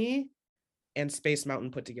Mummy and Space Mountain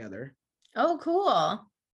put together. Oh, cool.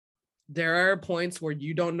 There are points where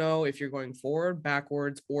you don't know if you're going forward,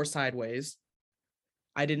 backwards, or sideways.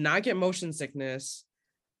 I did not get motion sickness.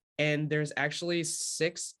 And there's actually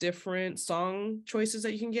 6 different song choices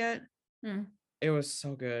that you can get. It was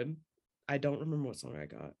so good. I don't remember what song I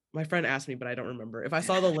got. My friend asked me, but I don't remember. If I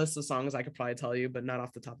saw the list of songs, I could probably tell you, but not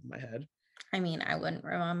off the top of my head. I mean, I wouldn't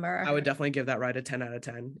remember. I would definitely give that ride a 10 out of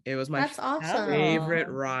 10. It was my That's awesome. favorite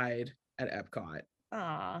ride at Epcot.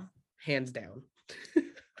 Aw. Hands down.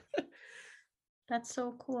 That's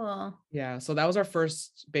so cool. Yeah, so that was our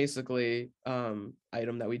first basically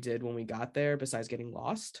item that we did when we got there, besides getting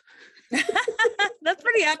lost. That's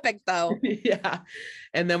pretty epic though. Yeah.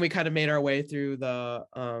 And then we kind of made our way through the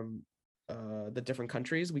different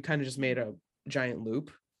countries. We kind of just made a giant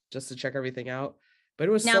loop just to check everything out. But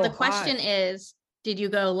it was Now so the question hot. is, did you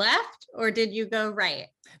go left or did you go right?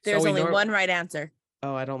 There's we only one right answer.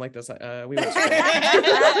 Oh, I don't like this. We went straight.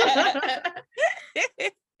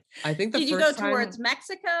 I think Did you first go time... towards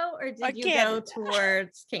Mexico or did you Canada. go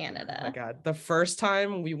towards Oh my Canada? God. The first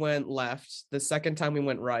time we went left, the second time we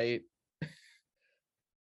went right.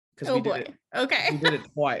 because Oh we boy. did it. Okay. We did it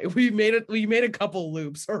twice. We made a couple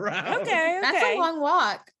loops around. Okay. That's a long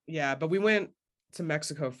walk. Yeah, but we went to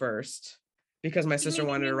Mexico first because my sister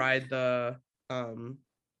wanted to ride the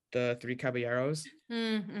Three Caballeros.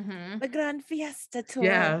 Mm-hmm. The Grand Fiesta Tour.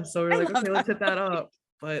 Yeah, so we I were like, love okay, let's that hit that up.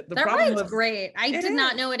 But the That problem ride's was great. I It did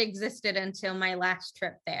not is. know it existed until my last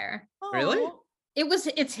trip there. Really? Aw.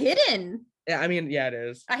 It's hidden. Yeah, I mean, yeah, it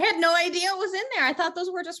is. I had no idea it was in there. I thought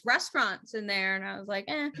those were just restaurants in there. And I was like,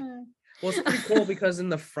 Well, it's pretty cool because in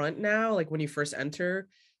the front now, like when you first enter,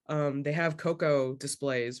 they have Coco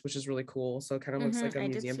displays, which is really cool. So it kind of looks like a I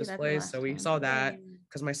did museum see that the display. last So we time. saw that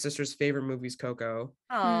because my sister's favorite movie is Coco.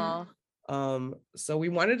 Aw. So we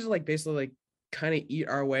wanted to like basically like kind of eat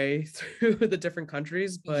our way through the different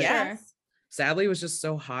countries, but Yes. sadly it was just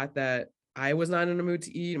so hot that I was not in the mood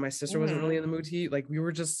to eat. My sister wasn't really in the mood to eat. Like we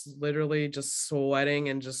were just literally just sweating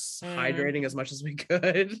and just hydrating as much as we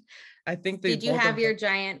could. I think they did you both have of your them-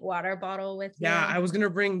 giant water bottle with you? Yeah, I was gonna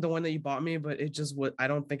bring the one that you bought me, but it just would. I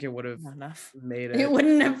don't think it would have Not enough. made it. It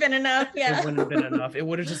wouldn't have been enough. Yeah. It wouldn't have been enough. It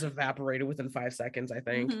would have just evaporated within 5 seconds, I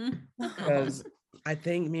think. Mhm. Because I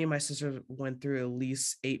think me and my sister went through at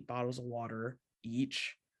least 8 bottles of water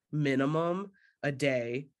each, minimum a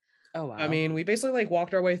day. Oh wow. I mean, we basically like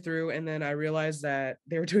walked our way through, and then I realized that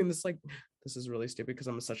they were doing this like this is really stupid because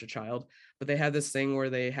I'm such a child, but they had this thing where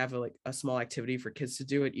they have like a small activity for kids to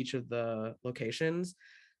do at each of the locations.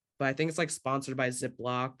 But I think it's like sponsored by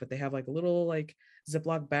Ziploc, but they have like a little like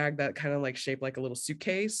Ziploc bag that kind of like shaped like a little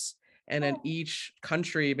suitcase. And then each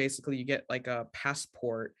country, basically, you get like a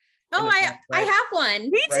passport. Oh, I have one.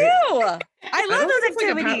 Me Right? too. I I love don't those think it's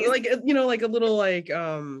activities. like you know, like a little like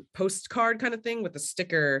postcard kind of thing with a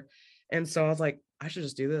sticker. And so I was like, I should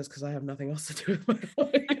just do this because I have nothing else to do with my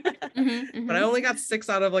life. Mhm, But I mhm. only got 6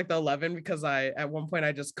 out of like the 11 because at one point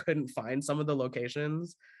I just couldn't find some of the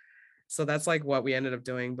locations. So that's like what we ended up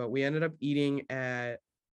doing. But we ended up eating at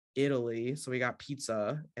Italy. So we got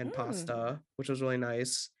pizza and pasta, which was really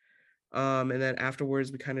nice. And then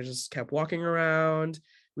afterwards we kind of just kept walking around.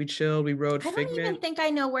 We chilled, we rode I don't even Figment. think I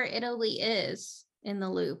know where Italy is in the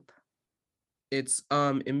loop. It's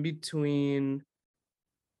in between,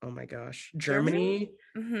 oh my gosh, Germany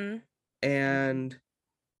Mm-hmm. and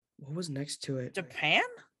what was next to it? Japan.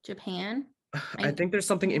 Japan. I think there's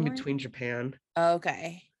something in North? between Japan.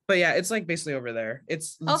 Okay. But yeah, it's like basically over there.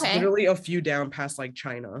 It's Okay. literally a few down past like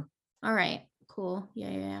China. All right. Cool.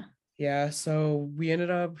 Yeah. Yeah, so we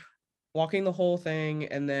ended up walking the whole thing,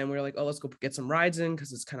 and then we were like, oh, let's go get some rides in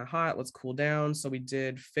because it's kind of hot. Let's cool down. So we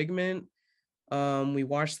did Figment. We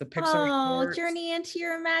watched the Pixar Oh, shorts. journey into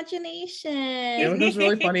your imagination. It was just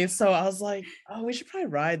really funny. So I was like, oh, we should probably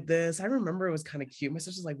ride this. I remember it was kind of cute. My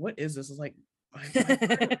sister's like, what is this? I was like,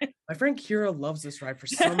 my friend Kira loves this ride for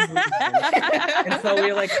some reason. And so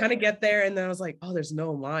we like kind of get there, and then I was like, oh, there's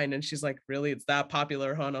no line. And she's like, really? It's that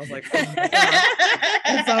popular, huh? And I was like, oh my gosh.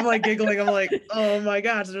 And so I'm like giggling. I'm like, oh my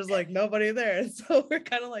gosh, there's like nobody there. And so we're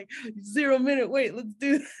kind of like 0 minute wait, let's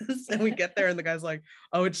do this. And we get there, and the guy's like,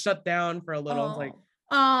 oh, it's shut down for a little. I was like,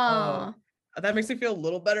 oh. that makes me feel a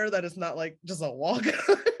little better that it's not like just a walk.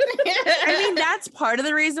 I mean, that's part of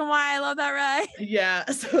the reason why I love that ride. Yeah.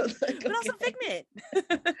 So it's like, But also okay. Figment.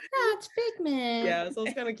 That's Figment. Yeah, so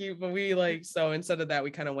it's kind of cute. But we like, so instead of that,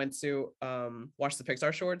 we kind of went to watch the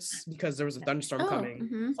Pixar shorts because there was a thunderstorm coming.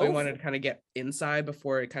 Mhm. So we wanted to kind of get inside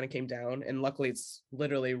before it kind of came down. And luckily it's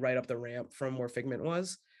literally right up the ramp from where Figment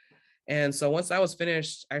was. And so once that was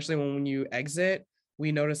finished, actually when you exit,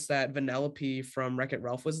 we noticed that Vanellope from Wreck-It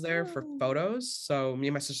Ralph was there for photos. So me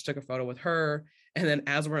and my sister took a photo with her. And then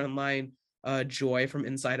as we're in line, Joy from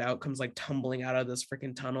Inside Out comes like tumbling out of this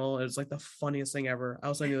freaking tunnel. It was like the funniest thing ever.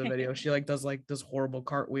 I'll send you the video. She like does like this horrible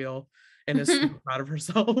cartwheel and is super proud of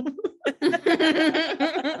herself.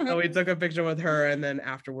 So we took a picture with her, and then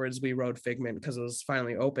afterwards we rode Figment because it was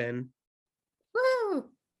finally open. Woo.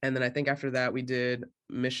 And then I think after that we did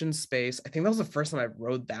Mission Space. I think that was the first time I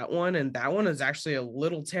rode that one, and that one is actually a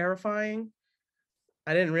little terrifying.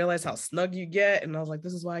 I didn't realize how snug you get, and I was like,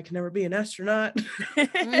 this is why I can never be an astronaut. But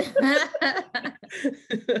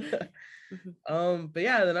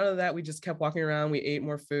yeah, then other than that, we just kept walking around. We ate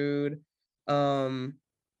more food. And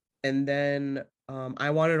then I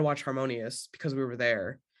wanted to watch Harmonious because we were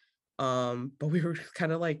there. But we were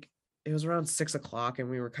kind of like, it was around 6 o'clock, and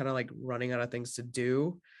we were kind of like running out of things to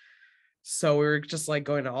do. So we were just like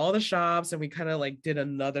going to all the shops, and we kind of like did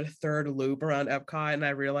another third loop around Epcot. And I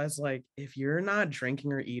realized like, if you're not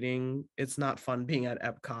drinking or eating, it's not fun being at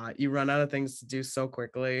Epcot. You run out of things to do so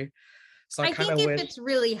quickly. So I I kind think of if wish. it's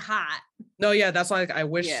really hot. No, yeah, that's why like, I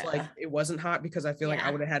wish Yeah. like it wasn't hot because I feel like I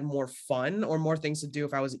Yeah. would have had more fun or more things to do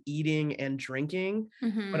if I was eating and drinking. But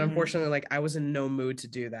Mhm. unfortunately, like I was in no mood to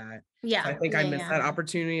do that. Yeah. So I think I missed yeah. that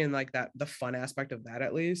opportunity and like that the fun aspect of that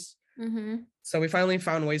at least. Mhm. So we finally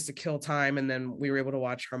found ways to kill time, and then we were able to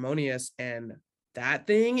watch Harmonious, and that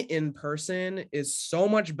thing in person is so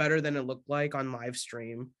much better than it looked like on live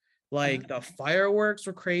stream. Like the fireworks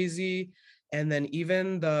were crazy, and then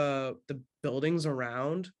even the buildings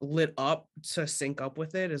around lit up to sync up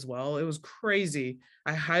with it as well. It was crazy.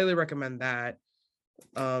 I highly recommend that.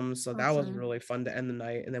 So that was Awesome. really fun to end the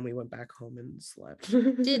night, and then we went back home and slept.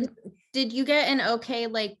 Did you get an okay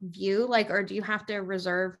like view, like, or do you have to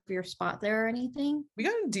reserve your spot there or anything? We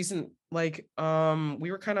got a decent like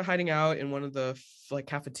we were kind of hiding out in one of the like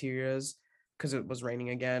cafeterias because it was raining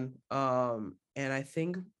again. And I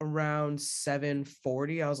think around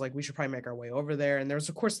 7:40 I was like we should probably make our way over there, and there was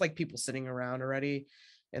of course like people sitting around already,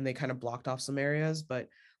 and they kind of blocked off some areas, but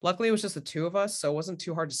luckily it was just the two of us, so it wasn't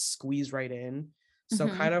too hard to squeeze right in. So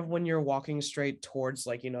Mhm. kind of when you're walking straight towards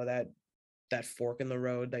like that fork in the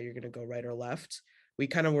road that you're going to go right or left, we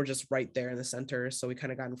kind of were just right there in the center, so we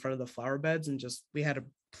kind of got in front of the flower beds and just we had a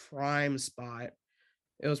prime spot.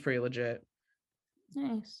 It was pretty legit.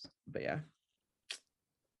 Nice. But yeah,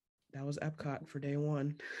 that was Epcot for day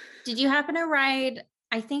one. Did you happen to ride,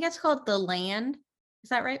 I think it's called The Land? Is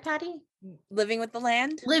that right, Patty? Living with the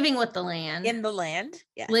land? Living with the Land. In the land?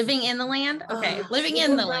 Yes. Living in the Land? Okay. Living Which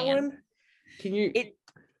in one's the that Land. one? Can you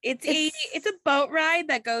It's a boat ride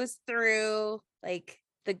that goes through like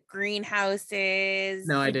the greenhouses.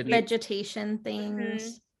 No, I Like didn't. vegetation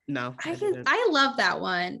things. No, I love that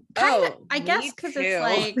one. Oh, I me guess because too. it's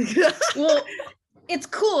like, well, it's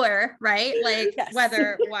cooler, right? Like Yes.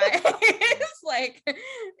 weather wise, like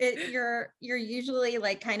you're usually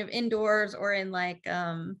like kind of indoors or in like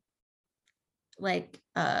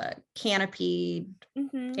canopy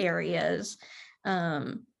Mhm. areas.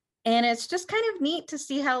 And it's just kind of neat to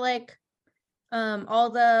see how like all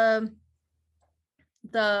the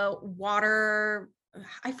water,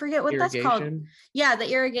 I forget what that's called. Irrigation. Yeah, the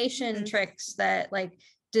irrigation Mhm. tricks that like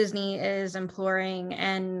Disney is employing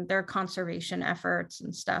and their conservation efforts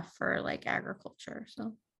and stuff for like agriculture.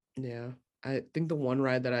 So Yeah. I think the one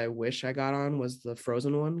ride that I wish I got on was the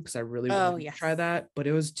Frozen one because I really Oh, wanted to try yes. that, but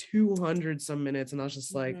it was 200 some minutes, and I was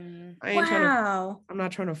just like, Mhm. I ain't trying to. wow, I'm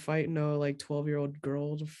not trying to fight no like 12-year-old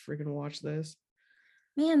girl to freaking watch this.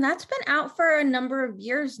 man, that's been out for a number of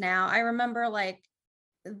years now. I remember like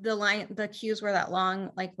the queues were that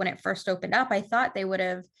long, like when it first opened up. I thought they would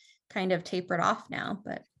have kind of tapered off now,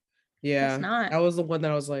 but Yeah, not. that was the one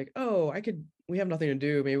that I was like, oh, we have nothing to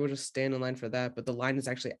do. Maybe we'll just stand in line for that. But the line is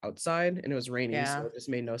actually outside and it was raining, so Yeah. it just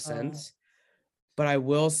made no sense. But I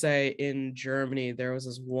will say in Germany, there was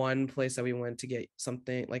this one place that we went to get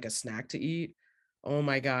something like a snack to eat. Oh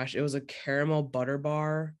my gosh, it was a caramel butter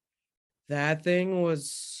bar. That thing was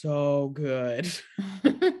so good.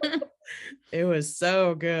 It was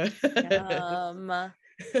so good.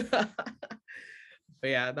 But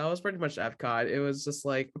yeah, that was pretty much Epcot. It was just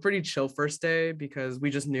like a pretty chill first day because we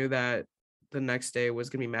just knew that the next day was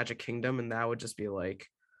gonna be Magic Kingdom, and that would just be like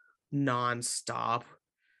nonstop.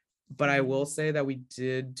 But I will say that we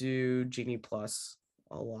did do Genie Plus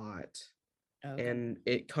a lot, Okay. and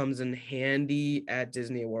it comes in handy at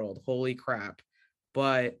Disney World. Holy crap.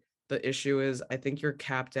 But the issue is I think you're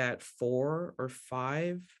capped at 4 or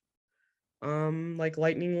 5 like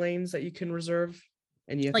lightning lanes that you can reserve,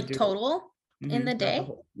 and you have like to do total in the not day.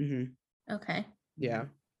 whole. Okay. Yeah,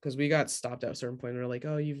 because we got stopped at a certain point. They're like,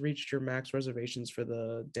 "Oh, you've reached your max reservations for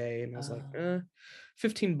the day," and I was like,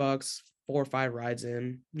 $15, 4 or 5 rides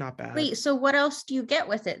in, not bad. Wait, so what else do you get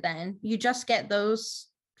with it then? You just get those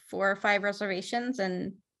 4 or 5 reservations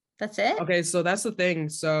and that's it? Okay, so that's the thing.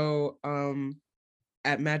 So,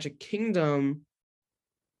 at Magic Kingdom,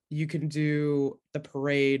 you can do the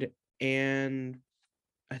parade, and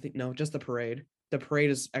I think no, just the parade. The parade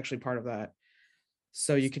is actually part of that.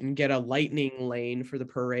 So you can get a lightning lane for the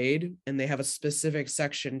parade, and they have a specific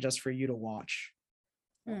section just for you to watch.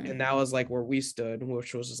 And that was like where we stood,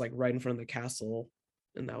 which was just like right in front of the castle,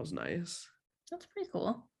 and that was nice. That's pretty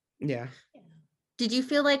cool. Yeah. Did you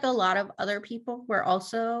feel like a lot of other people were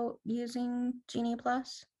also using Genie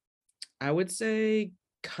Plus? I would say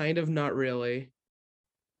kind of not really.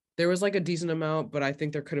 There was like a decent amount, but I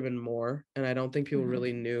think there could have been more, and I don't think people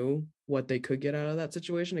really knew what they could get out of that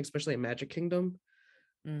situation, especially at Magic Kingdom.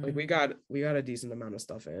 Like we got a decent amount of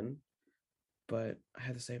stuff in, but I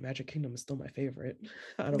have to say Magic Kingdom is still my favorite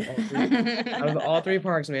out of all three. Out of all 3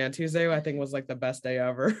 parks, man. Tuesday I think was like the best day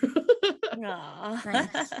ever. Aw.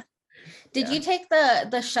 Nice. Did Yeah. you take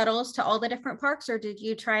the shuttles to all the different parks, or did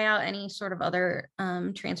you try out any sort of other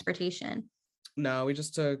transportation? No, we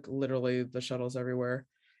just took literally the shuttles everywhere.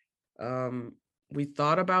 We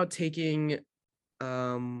thought about taking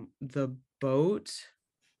the boat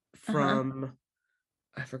from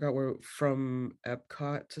I forgot where, from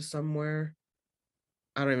Epcot to somewhere.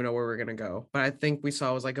 I don't even know where we're gonna go, but I think we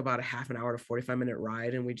saw it was like about a half an hour to 45-minute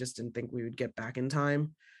ride, and we just didn't think we would get back in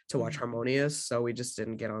time to watch Harmonious, so we just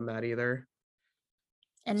didn't get on that either.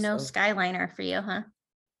 And no So Skyliner for you, huh?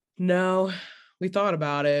 no, we thought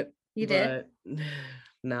about it, You did? but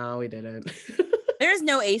no, we didn't. There's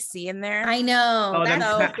no AC in there. I know. Oh, then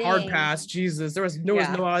That's the hard thing. pass. Jesus, there was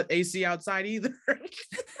Yeah. no AC outside either.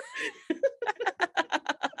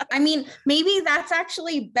 I mean, maybe that's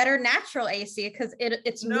actually better natural AC because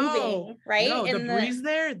it's moving, right? No, the In breeze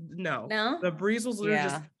there, no. No? The breeze was literally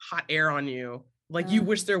just Yeah. hot air on you. Like you Oh.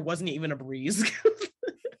 wish there wasn't even a breeze.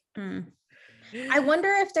 Hmm. I wonder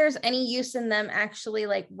if there's any use in them actually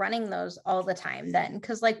like running those all the time then,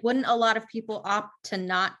 because like wouldn't a lot of people opt to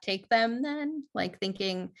not take them then, like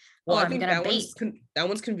thinking, oh, Well, I I'm think gonna that bake. that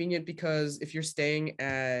one's convenient because if you're staying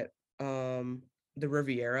at the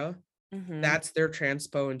Riviera, Mhm. that's their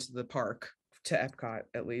transpo into the park to Epcot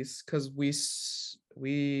at least, because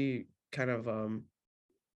we kind of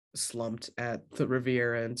slumped at the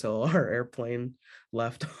Riviera until our airplane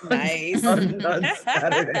left on, Nice. on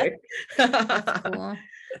Saturday. Cool.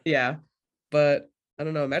 Yeah, but I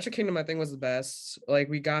don't know. Magic Kingdom, I think, was the best. Like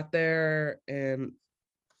we got there and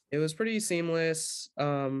it was pretty seamless.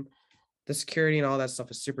 The security and all that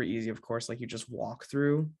stuff is super easy, of course. Like you just walk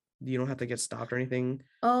through. You don't have to get stopped or anything.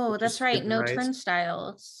 Oh, which that's is right. super No nice.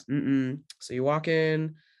 turnstiles. So you walk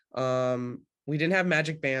in. We didn't have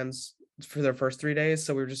magic bands for the first 3 days,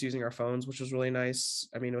 so we were just using our phones, which was really nice.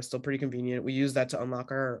 I mean, it was still pretty convenient. We used that to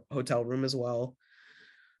unlock our hotel room as well.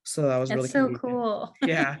 So that was That's really so convenient. cool.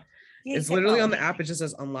 Yeah. It's literally on the app. It just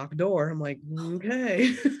says unlock door. I'm like,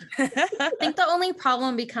 okay. I think the only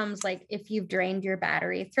problem becomes like if you've drained your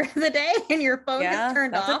battery through the day and your phone Yeah, gets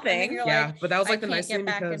turned that's a off, and then thing. you're Yeah, like, but that was I like the can't nice get thing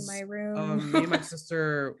back in because my room. me and my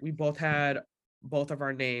sister, we both had both of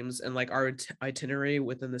our names and like our itinerary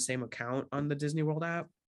within the same account on the Disney World app.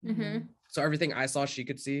 Mhm. So everything I saw, she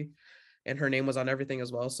could see, and her name was on everything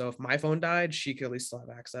as well. So if my phone died, she could at least still have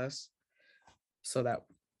access. So that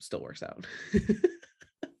still works out.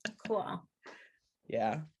 Cool.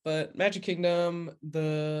 Yeah, but Magic Kingdom,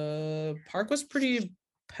 the park was pretty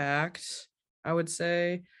packed, I would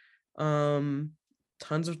say. Tons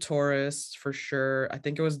of tourists for sure. I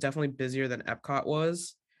think it was definitely busier than Epcot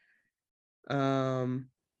was.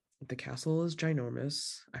 The castle is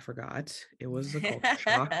ginormous. I forgot. It was a culture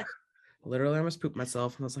shock. Literally, I almost pooped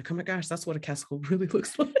myself and I was like, oh my gosh, that's what a castle really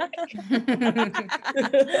looks like.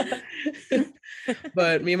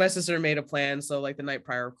 But me and my sister made a plan. So like the night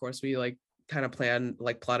prior, of course, we like kind of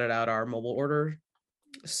plotted out our mobile order.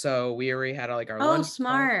 So we already had like our Oh, lunch.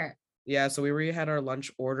 smart. Yeah, so we already had our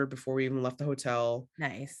lunch ordered before we even left the hotel.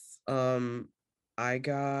 Nice. I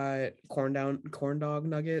got corn dog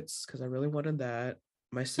nuggets because I really wanted that.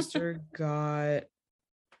 My sister got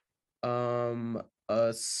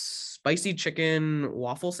a spicy chicken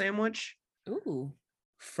waffle sandwich Ooh.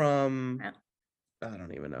 from Wow. I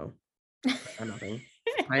don't even know. Nothing.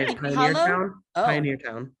 Pioneer Hollow? Town. Oh. Pioneer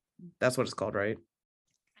Town. That's what it's called, right?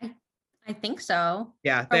 I think so.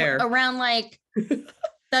 Yeah, there. Around like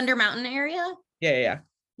Thunder Mountain area. Yeah.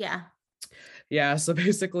 Yeah. So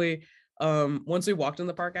basically, once we walked in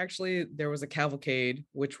the park, actually, there was a cavalcade,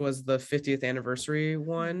 which was the 50th anniversary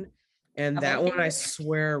one. And that one, I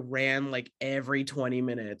swear, ran like every 20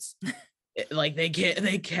 minutes. Like they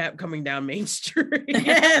kept coming down Main Street.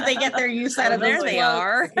 They get their use out of There those they floats.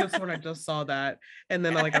 are. I could've sworn I just saw that. And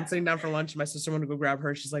then like I'm sitting down for lunch. And my sister wanted to go grab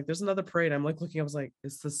her. She's like, "There's another parade." I'm like looking. I was like,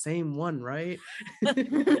 "It's the same one, right?"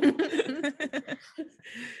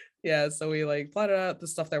 Yeah. So we like plotted out the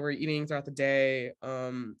stuff that we're eating throughout the day.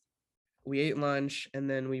 We ate lunch and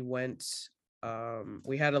then we went.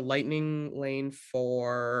 We had a lightning lane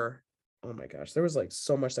for. Oh my gosh, there was like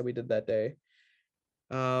so much that we did that day.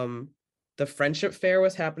 The Friendship Fair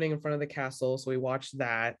was happening in front of the castle, so we watched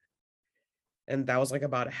that. And that was like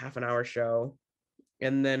about a half an hour show.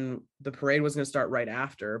 And then the parade was going to start right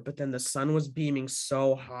after, but then the sun was beaming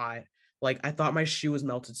so hot. Like I thought my shoe was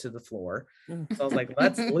melted to the floor. So I was like,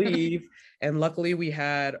 let's leave. And luckily we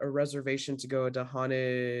had a reservation to go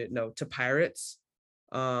to Pirates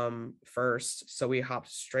first. So we hopped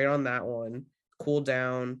straight on that one, cooled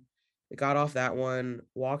down, got off that one,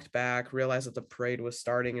 walked back, realized that the parade was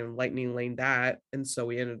starting and lightning lane that. And so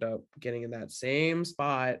we ended up getting in that same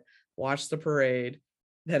spot, watched the parade.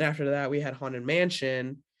 Then after that, we had Haunted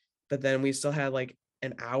Mansion but then we still had like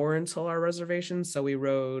an hour until our reservation. So we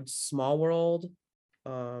rode Small World,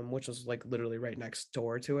 which was like literally right next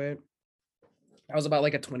door to it. I was about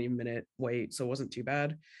like a 20-minute wait, so it wasn't too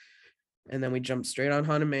bad. And then we jumped straight on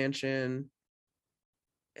Haunted Mansion.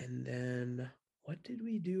 And then what did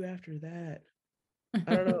we do after that?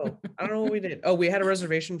 I don't know. I don't know what we did. Oh, we had a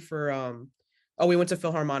reservation for we went to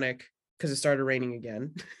Philharmonic because it started raining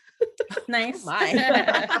again. Nice.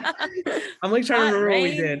 My. I'm like trying to Hot remember what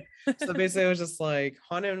we rain. did. So basically it was just like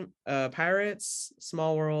Haunted Pirates,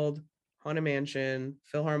 Small World, Haunted Mansion,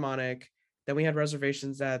 Philharmonic. Then we had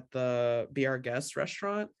reservations at the Be Our Guest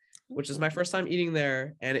restaurant, which is my first time eating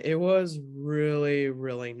there, and it was really,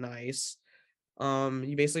 really nice.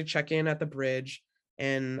 You basically check in at the bridge,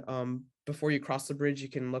 and before you cross the bridge, you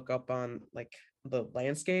can look up on like the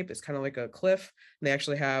landscape. It's kind of like a cliff, and they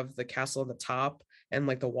actually have the castle on the top and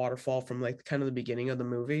like the waterfall from like kind of the beginning of the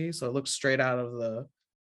movie. So it looks straight out of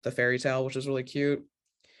the fairy tale, which is really cute.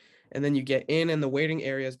 And then you get in, and the waiting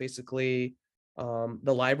area is basically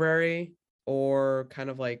the library, or kind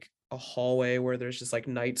of like a hallway where there's just like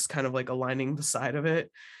knights kind of like aligning the side of it.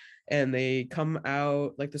 And they come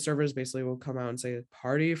out, like the servers basically will come out and say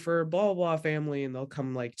party for blah blah family, and they'll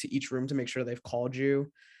come like to each room to make sure they've called you.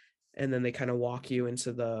 And then they kind of walk you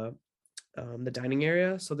into the dining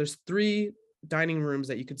area. So there's 3 dining rooms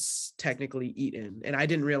that you could technically eat in, and I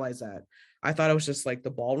didn't realize that. I thought it was just like the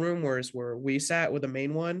ballroom, whereas where we sat with the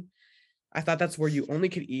main one, I thought that's where you only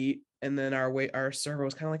could eat. And then our server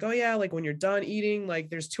was kind of like, oh yeah, like when you're done eating, like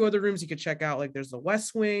there's 2 other rooms you could check out. Like there's the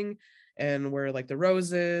West Wing, and where like the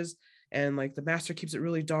rose is, and like the master keeps it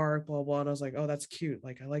really dark, blah blah. And I was like, oh, that's cute.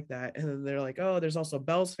 Like I like that. And then they're like, oh, there's also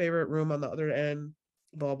Belle's favorite room on the other end,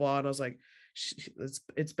 blah blah. And I was like,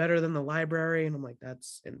 it's better than the library. And I'm like,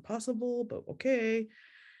 that's impossible, but okay.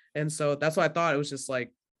 And so that's what I thought. It was just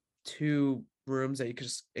like 2 rooms that you could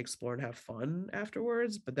just explore and have fun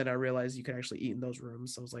afterwards. But then I realized you could actually eat in those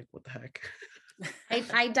rooms. So I was like, what the heck?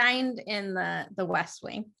 I dined in the West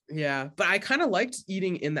Wing. Yeah, but I kind of liked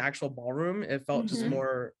eating in the actual ballroom. It felt just Mhm.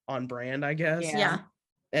 more on brand, I guess. Yeah. Yeah.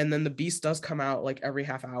 And then the beast does come out like every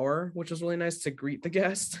half hour, which was really nice to greet the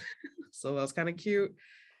guest. So that was kind of cute.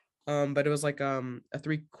 But it was like a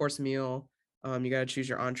 3-course meal. You got to choose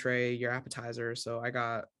your entree, your appetizer. So I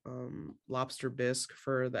got lobster bisque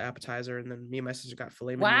for the appetizer, and then me and my sister got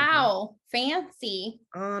filet mignon. Wow, fancy.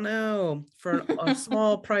 Oh no, for a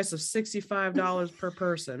small price of $65 per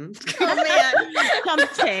person. Oh man.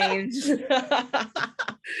 Some change.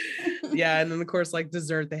 Yeah, and then of course like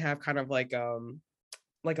dessert, they have kind of like a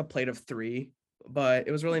plate of 3. But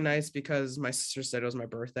it was really nice because my sister said it was my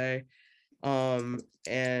birthday.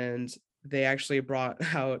 And they actually brought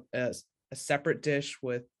out a separate dish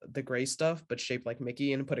with the gray stuff but shaped like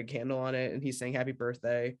Mickey, and put a candle on it, and he's saying happy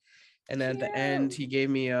birthday. And then at the end he gave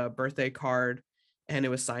me a birthday card, and it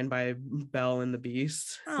was signed by Belle and the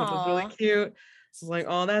Beast, which was really Aw. cute. So I was like,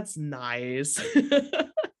 oh, that's nice.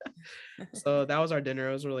 So that was our dinner.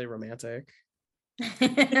 It was really romantic.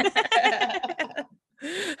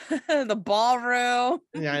 The ballroom.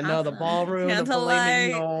 Yeah, I know, the ballroom, the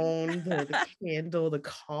Candlelight. filet mignon, the candle, the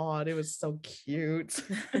cod. It was so cute.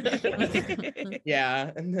 Yeah,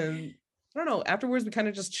 and then I don't know. Afterwards, we kind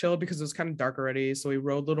of just chilled because it was kind of dark already. So we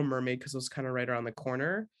rode Little Mermaid because it was kind of right around the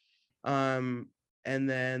corner. And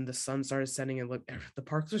then the sun started setting, and the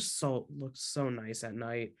parks looked so nice at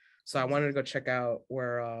night. So I wanted to go check out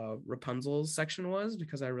where Rapunzel's section was,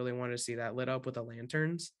 because I really wanted to see that lit up with the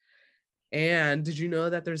lanterns. And did you know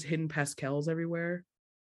that there's hidden pastels everywhere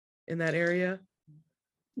in that area?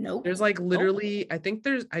 Nope. There's like literally, I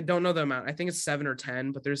don't know the amount. I think it's 7 or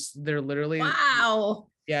 10, but they're literally, Wow.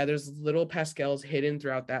 yeah, there's little pastels hidden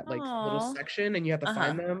throughout that like little Aw. section, and you have to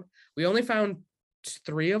find them. We only found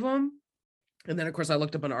 3 of them. And then of course I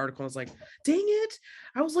looked up an article and was like, dang it,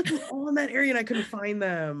 I was looking all in that area and I couldn't find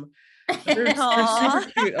them. They're Aw.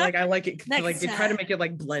 super cute. Like I like it. Next Like they try to time. make it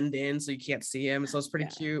like blend in so you can't see them. So it's pretty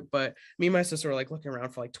cute. But me and my sister were like looking around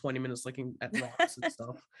for like 20 minutes looking at rocks and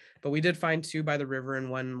stuff. But we did find 2 by the river,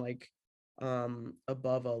 and 1 like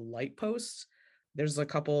above a light post. There's a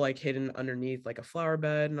couple like hidden underneath like a flower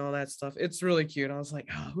bed and all that stuff. It's really cute. I was like,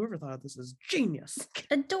 oh, whoever thought this is genius.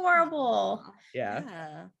 Adorable.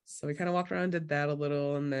 Yeah. So we kind of walked around, did that a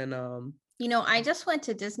little, and then You know, I just went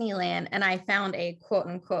to Disneyland and I found a quote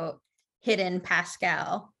unquote hidden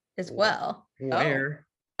Pascal as well. where?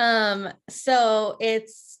 So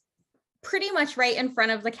it's pretty much right in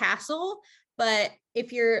front of the castle, but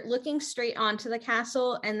if you're looking straight onto the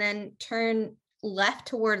castle and then turn left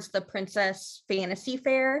towards the Princess Fantasy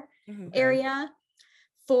Fair area,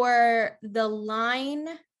 for the line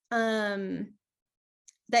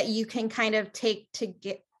that you can kind of take to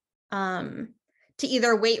get to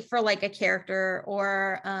either wait for like a character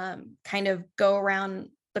or kind of go around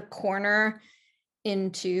the corner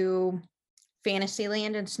into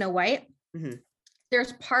Fantasyland and Snow White. Mhm.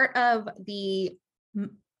 There's part of the,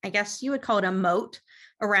 I guess you would call it a moat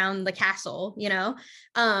around the castle, you know,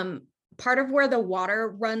 part of where the water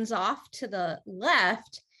runs off to the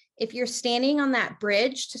left. If you're standing on that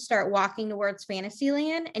bridge to start walking towards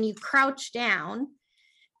Fantasyland and you crouch down,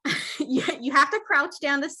 you have to crouch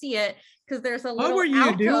down to see it because there's a little What were you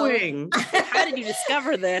alcove. doing? How did you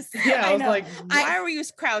discover this? Yeah, I was know. like, Why were you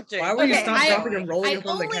crouching? why were you Okay, stop, dropping, and rolling in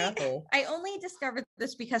front of the only- castle? I only discovered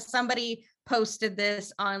this because somebody posted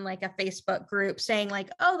this on like a Facebook group saying like,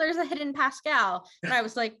 oh, there's a hidden Pascal. And I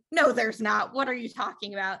was like, no, there's not. What are you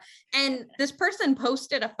talking about? And this person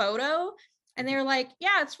posted a photo and they were like,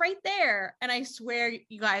 yeah, it's right there. And I swear,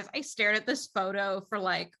 you guys, I stared at this photo for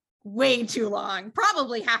like way too long,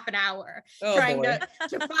 probably half an hour, Oh, trying boy.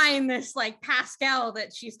 to find this like Pascal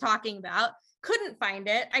that she's talking about. Couldn't find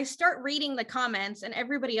it. I start reading the comments and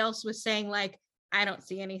everybody else was saying like, I don't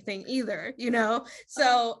see anything either, you know?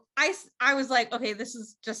 So I was like, okay, this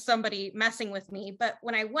is just somebody messing with me. But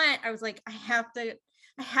when I went, I was like, I have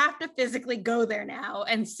to physically go there now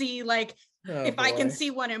and see like Oh, if I can boy.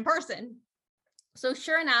 see one in person. So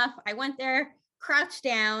sure enough, I went there, crouched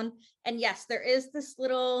down, and yes, there is this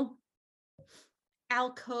little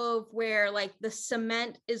alcove where like the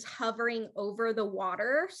cement is hovering over the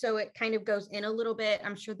water, so it kind of goes in a little bit.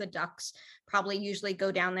 I'm sure the ducks probably usually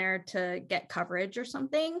go down there to get coverage or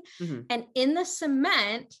something. Mhm. And in the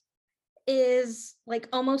cement is like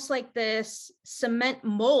almost like this cement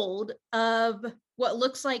mold of what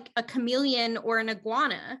looks like a chameleon or an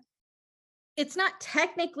iguana. It's not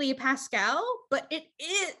technically a Pascal, but it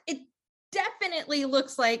definitely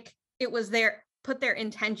looks like it was there, put there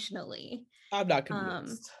intentionally. I'm not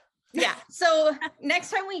convinced. Yeah. So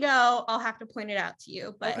next time we go, I'll have to point it out to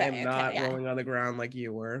you. But I am not yeah. rolling on the ground like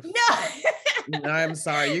you were. No. I'm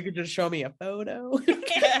sorry. You could just show me a photo.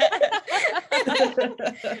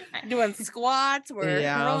 Doing squats, we're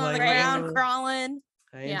Yeah, I was rolling on the like, ground, "Oh." crawling.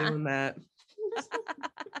 I ain't Yeah. doing that.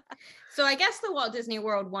 So I guess the Walt Disney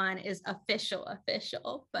World one is official,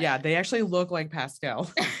 but Yeah, they actually look like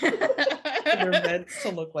Pascal. They're meant to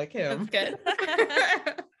look like him. That's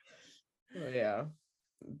good. Oh, yeah.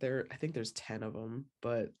 I think there's 10 of them,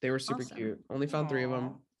 but they were super Awesome. cute. Only found 3 of Aw.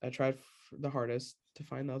 them. I tried the hardest to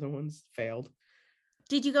find the other ones, failed.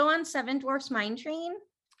 Did you go on Seven Dwarfs Mine Train?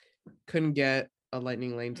 Couldn't get a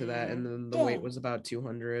lightning lane to that, and then the wait Dang. was about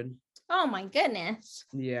 200. Oh my goodness.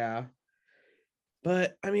 Yeah.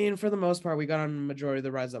 But I mean, for the most part, we got on the majority of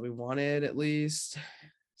the rides that we wanted, at least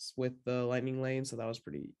with the lightning lane. So that was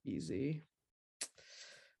pretty easy.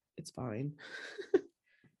 It's fine.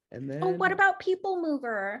 And then Oh, what about People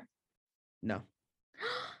Mover? no.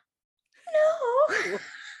 No.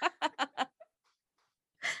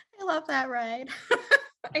 I love that ride.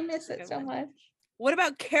 I miss it Good so one. much. What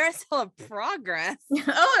about Carousel of Progress?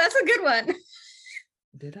 Oh, that's a good one.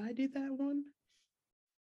 Did I do that one?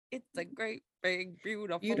 It's a great, big,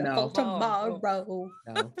 beautiful, Beautiful tomorrow.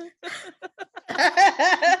 No. Definitely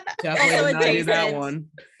Definitely Also did not do that adjacent. one.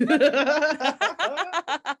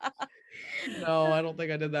 No, I don't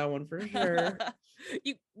think I did that one for sure.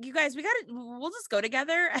 you guys, we'll just go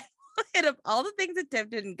together and hit up all the things that Tiff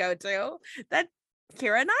didn't go to that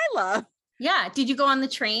Kira and I love. Yeah. Did you go on the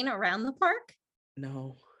train around the park?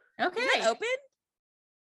 No. Okay. Is that open?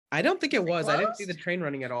 I don't think it Is it was. I didn't see the closed? train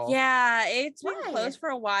running at all. Yeah, it's been Why? closed for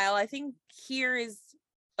a while. I think here is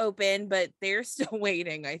open, but they're still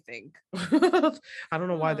waiting, I think. I don't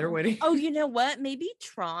know why they're Oh. waiting. Oh, you know what? Maybe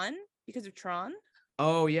Tron, because of Tron.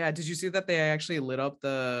 Oh yeah. Did you see that they actually lit up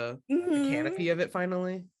the Mhm. canopy of it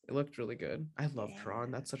finally? It looked really good. I love Yeah.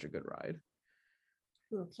 Tron. That's such a good ride.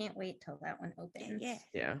 Ooh, can't wait till that one opens. Yeah.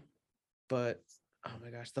 Yeah. But oh my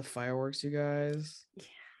gosh, the fireworks, you guys. Yeah.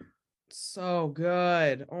 So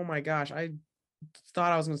good. Oh my gosh. I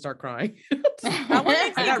thought I was gonna start crying. That one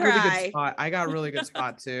makes I me got really cry. good spot. I got really good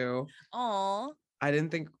spot too. Aw. I didn't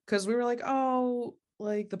think because we were like, oh,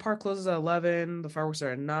 like the park closes at 11, the fireworks are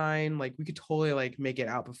at 9. Like we could totally like make it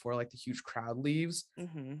out before like the huge crowd leaves.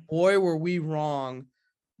 Mhm. Boy, were we wrong.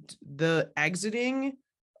 The exiting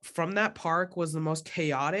from that park was the most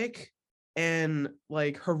chaotic and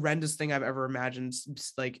like horrendous thing I've ever imagined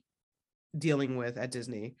like dealing with at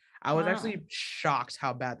Disney. I was Wow. actually shocked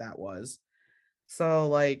how bad that was. So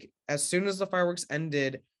like as soon as the fireworks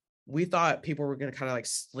ended, we thought people were going to kind of like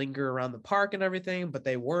slinger around the park and everything, but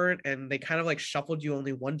they weren't, and they kind of like shuffled you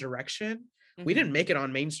only one direction. We didn't make it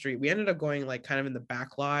on Main Street. We ended up going like kind of in the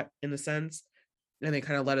back lot in a sense, and they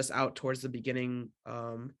kind of led us out towards the beginning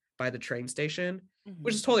by the train station.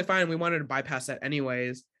 which is totally fine. We wanted to bypass that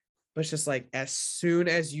anyways. But it's just like as soon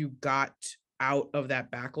as you got out of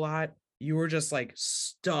that back lot, you were just like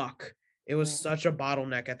stuck. It was such a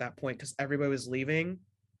bottleneck at that point because everybody was leaving.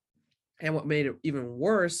 And what made it even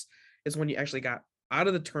worse is when you actually got out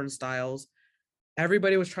of the turnstiles,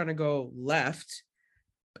 everybody was trying to go left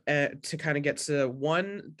to kind of get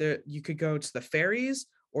to you could go to the ferries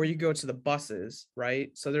or you go to the buses,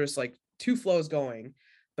 right? So there's like two flows going.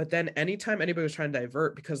 But then anytime anybody was trying to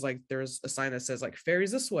divert, because like there's a sign that says like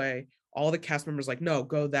ferries this way, all the cast members like, no,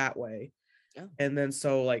 go that way. Oh. And then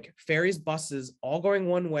so like ferries, buses all going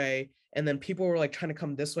one way. And then people were like trying to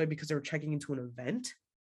come this way because they were checking into an event.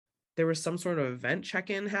 There was some sort of event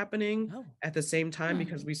check-in happening at the same time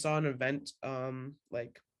because we saw an event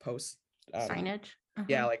like post signage.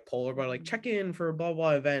 Yeah, like polar bar, like check in for blah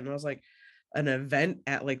blah event. And I was like, an event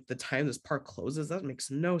at like the time this park closes? That makes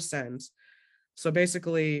no sense. So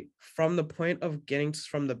basically, from the point of getting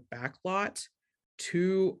from the back lot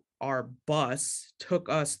to our bus took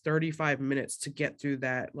us 35 minutes to get through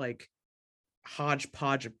that like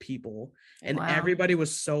hodgepodge of people. And everybody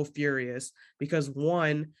was so furious because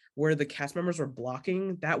one, where the cast members were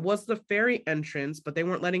blocking, that was the ferry entrance, but they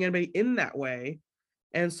weren't letting anybody in that way.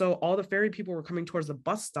 And so all the ferry people were coming towards the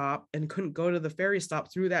bus stop and couldn't go to the ferry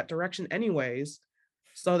stop through that direction anyways.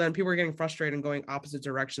 So then people were getting frustrated and going opposite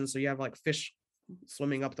directions. So you have like fish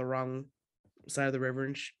swimming up the wrong side of the river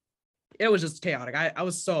and it was just chaotic. I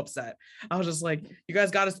was so upset. I was just like, you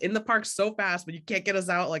guys got us in the park so fast, but you can't get us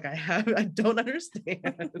out. Like I don't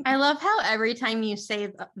understand. I love how every time you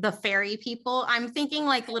say the ferry people, I'm thinking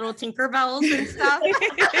like little Tinkerbells and stuff.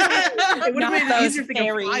 It would have made it easier if they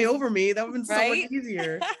could fly over me. That would have been so much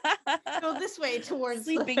easier. Go this way towards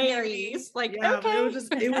Sleeping the ferries. Like, yeah, okay.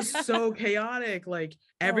 But it was so chaotic. Like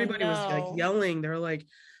everybody was like yelling. They're like,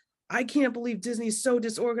 I can't believe Disney's so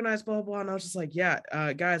disorganized, blah, blah. And I was just like, yeah,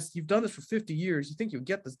 guys, you've done this for 50 years. You think you'll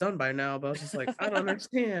get this done by now. But I was just like, I don't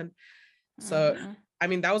understand. So, I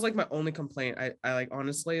mean, that was like my only complaint. I like,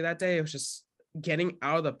 honestly, that day, it was just getting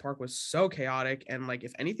out of the park was so chaotic. And like,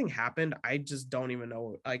 if anything happened, I just don't even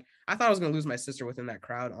know. Like, I thought I was going to lose my sister within that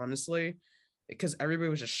crowd, honestly, because everybody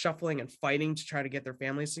was just shuffling and fighting to try to get their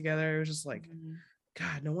families together. It was just like,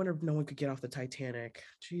 God, no wonder no one could get off the Titanic.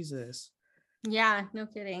 Jesus. Yeah, no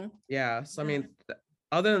kidding. Yeah, so I mean,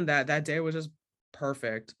 other than that day was just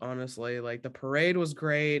perfect, honestly. Like the parade was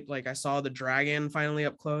great. Like I saw the dragon finally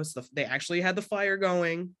up close. They actually had the fire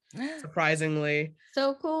going, surprisingly.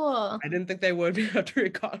 So cool. I didn't think they would after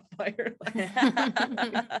it caught fire.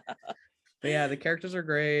 But yeah, the characters are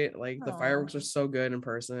great. Like the fireworks are so good in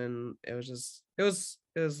person. It was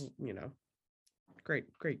you know, great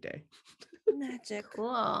day. Magic.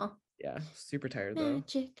 Cool. Yeah, super tired though.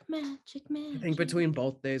 Magic. I think between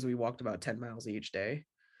both days we walked about 10 miles each day.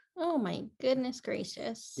 Oh my goodness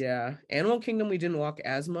gracious. Yeah, Animal Kingdom we didn't walk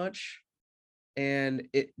as much, and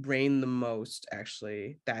it rained the most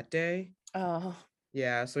actually that day. Oh.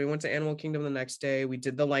 Yeah, so we went to Animal Kingdom the next day. We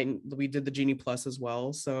did the Genie Plus as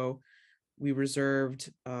well. So we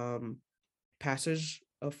reserved passage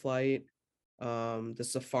of flight, the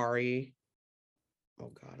safari.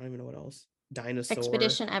 Oh God, I don't even know what else. Dinosaur,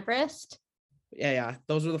 Expedition Everest. Yeah,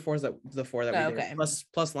 those were the four that we did.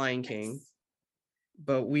 Plus Lion King. Nice.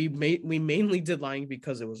 But we mainly did Lion King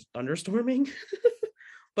because it was thunderstorming.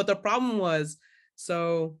 But the problem was,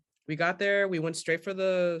 so we got there, we went straight for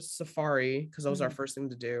the safari because that was our first thing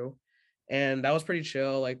to do, and that was pretty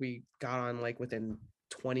chill. Like we got on like within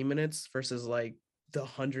 20 minutes versus like the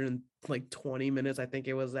 120 minutes I think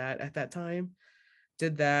it was at that time.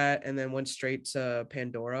 Did that and then went straight to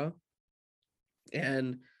Pandora.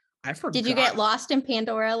 And I forgot. Did you get lost in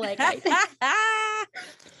Pandora? Like,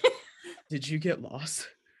 did you get lost?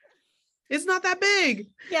 It's not that big.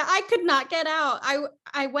 Yeah, I could not get out.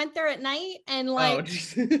 I went there at night and like,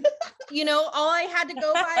 you know, all I had to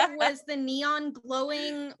go by was the neon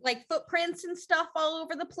glowing like footprints and stuff all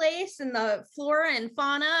over the place and the flora and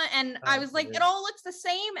fauna. And I was like, it all looks the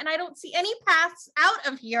same and I don't see any paths out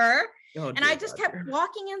of here. And I just kept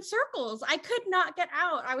walking in circles. I could not get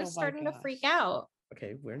out. I was starting to freak out.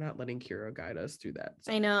 Okay, we're not letting Kira guide us through that.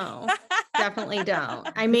 So. I know. Definitely don't.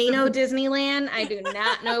 I may know Disneyland. I do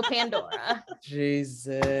not know Pandora.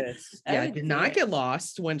 Jesus. Yeah, I did not get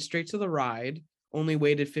lost. Went straight to the ride. Only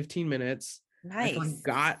waited 15 minutes. Nice. I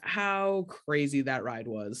forgot how crazy that ride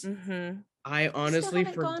was. I honestly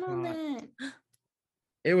forgot. On that.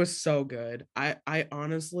 It was so good. I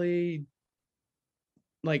honestly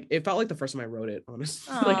like it felt like the first time I rode it,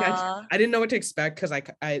 honestly. Like I didn't know what to expect because I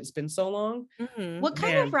it's been so long. What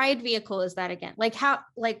kind of ride vehicle is that again? Like how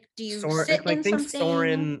like do you sit in something?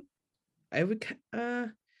 Soarin', I would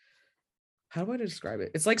how do I describe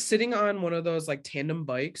it? It's like sitting on one of those like tandem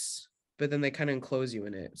bikes, but then they kind of enclose you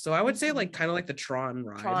in it. So I would say like kind of like the Tron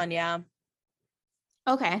ride. Tron, yeah.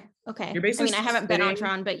 Okay. You're I basically mean, I haven't been on sitting-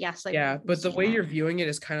 Tron, but yes, yeah, but the seen way that. you're viewing it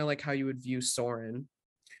is kind of like how you would view Soren.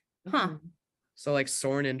 Huh. So like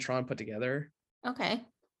Soren and Tron put together. Okay.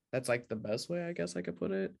 That's like the best way I guess I could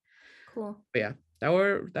put it. Cool. But yeah,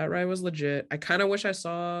 that ride was legit. I kind of wish I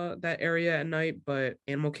saw that area at night, but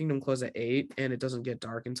Animal Kingdom closed at 8 and it doesn't get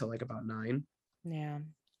dark until like about 9. Yeah.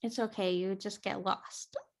 It's okay. You just get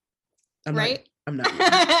lost. I'm Right? I'm not.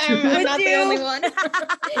 I'm not the only one.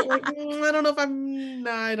 Like, I don't know if I'm.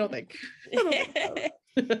 Nah, I don't think. I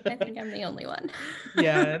think I'm the only one.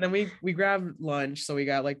 Yeah, and then we grabbed lunch, so we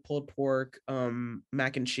got like pulled pork,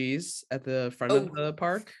 mac and cheese at the front of the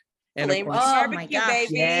park, and of Flame course, Oh my barbecue, gosh,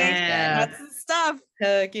 baby. yeah. That's the stuff.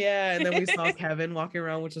 heck yeah! And then we saw Kevin walking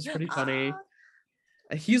around, which was pretty funny.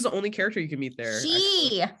 He's the only character you can meet there.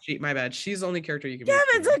 She. My bad. She's the only character you can meet.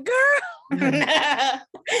 Kevin's there. a girl.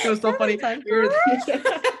 It was so funny. Kevin's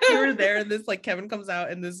a We were there, and this like Kevin comes out,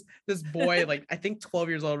 and this boy, like I think 12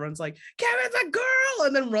 years old, runs like Kevin's a girl,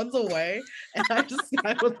 and then runs away. And I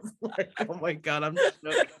was like, oh my god, I'm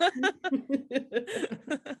shook.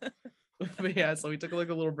 But yeah, so we took like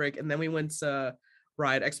a little break, and then we went to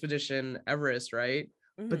ride Expedition Everest, right?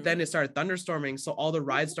 But then it started thunderstorming, so all the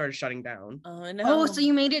rides started shutting down. Oh no. Oh, so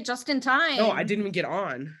you made it just in time. No, I didn't even get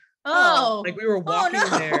on. Oh. Like we were walking no.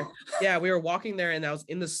 there. Yeah, we were walking there, and I was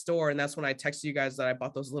in the store, and that's when I texted you guys that I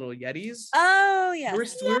bought those little Yetis. Oh yeah. We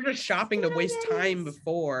were just shopping to waste time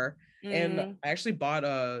before, Mm. and I actually bought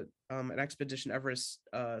an Expedition Everest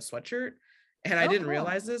sweatshirt, and I Oh, didn't cool.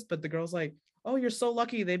 realize this, but the girl's like, "Oh, you're so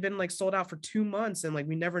lucky. They've been like sold out for 2 months, and like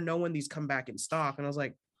we never know when these come back in stock." And I was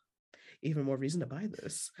like, even more reason to buy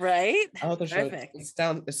this. Right. I'll have to show it. Perfect.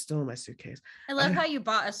 It's still in my suitcase. I love how you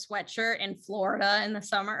bought a sweatshirt in Florida in the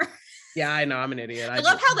summer. Yeah, I know. I'm an idiot. I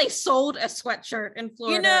love how they sold a sweatshirt in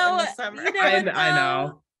Florida in the summer. you never I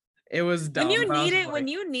know. It was dumb. When you but I was need it, like, when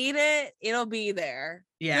you need it, it'll be there.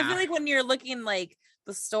 yeah. I feel like when you're looking like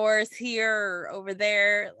the stores here or over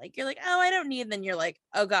there, like you're like, oh, I don't need. Then you're like,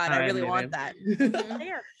 oh God, I really need want it. that. Mhm.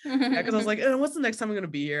 There. Yeah, because I was like, what's the next time I'm gonna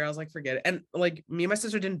be here? I was like, forget it. And like me and my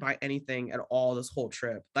sister didn't buy anything at all this whole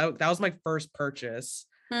trip. That was my first purchase.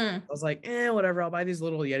 I was like, whatever, I'll buy these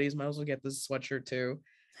little Yetis. Might as well get this sweatshirt too.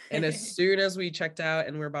 And as soon as we checked out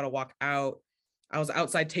and we were about to walk out, I was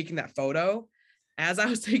outside taking that photo. As I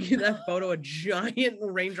was taking that photo, a giant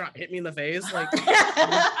raindrop hit me in the face. Like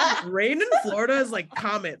rain in Florida is like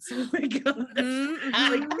comets. Oh my god.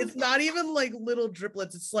 Like it's not even like little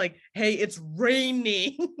driplets. It's like, hey, it's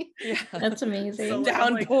raining. Yeah. That's amazing. So like,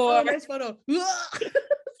 I'm like, Downpour. oh, nice photo.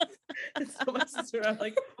 And so my sister and I'm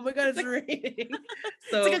like, oh my god, it's raining.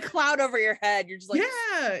 So It's like a cloud over your head. You're just like,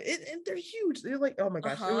 yeah, and they're huge. They're like, oh my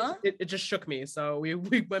gosh, it just shook me. So we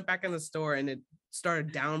went back in the store and it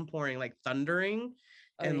started downpouring, like thundering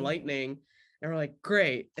and yeah. lightning. And we're like,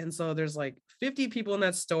 great. And so there's like 50 people in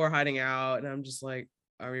that store hiding out. And I'm just like,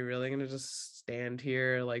 are we really gonna just stand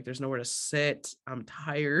here? Like there's nowhere to sit. I'm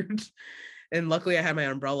tired. And luckily I had my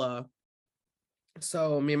umbrella.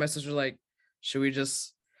 So me and my sister were like, should we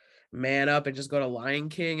just man up and just go to Lion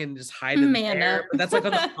King and just hide in Man there? up. But that's like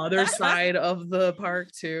on the other side of the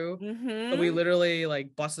park too. Mhm. So we literally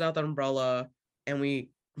like busted out the umbrella and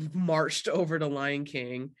we marched over to Lion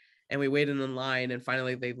King and we waited in line and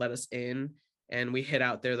finally they let us in and we hid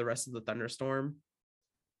out there the rest of the thunderstorm.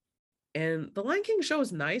 And the Lion King show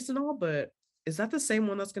is nice and all, but is that the same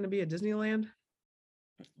one that's going to be at Disneyland?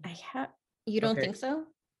 You don't Okay. think so?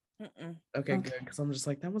 Mm-mm. Okay, Okay. good. Because I'm just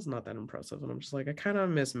like, that was not that impressive. And I'm just like, I kind of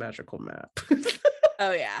miss Magical Map.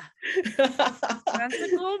 Oh yeah.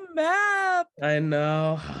 Magical map. I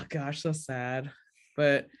know. Oh, gosh, so sad.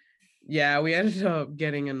 But yeah, we ended up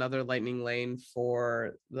getting another lightning lane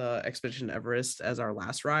for the Expedition Everest as our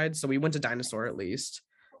last ride. So we went to Dinosaur at least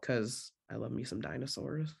because I love me some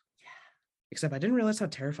dinosaurs. Yeah. Except I didn't realize how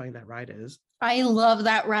terrifying that ride is. I love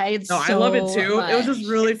that ride. No, I love it too. It was just much.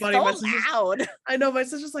 really It's funny. so My sister's- loud. I know my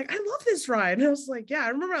sister's like, I love this ride. And I was like, yeah, I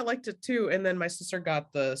remember I liked it too. And then my sister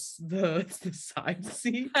got the side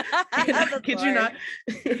seat. And I That's kid you not,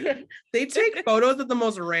 they take photos at the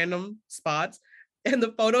most random spots. And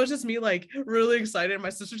the photo is just me like really excited.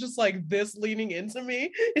 My sister's just like this leaning into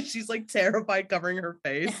me. And she's like terrified covering her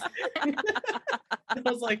face. And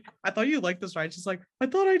I was like, I thought you liked this ride. She's like, I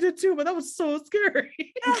thought I did too, but that was so scary.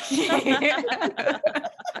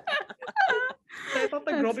 I thought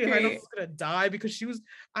the girl That's behind us great. was gonna die because she was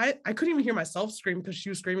I couldn't even hear myself scream because she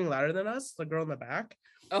was screaming louder than us, the girl in the back.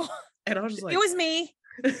 Oh, And I was just like, it was me.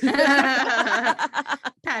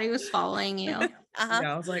 Patty was following you.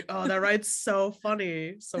 Yeah, I was like, oh, that ride's so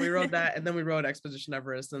funny. So we rode that, and then we rode Expedition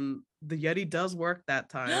Everest, and the Yeti does work that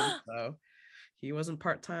time. So he wasn't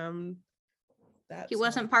part-time. He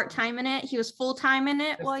wasn't part-time in it. He was full-time in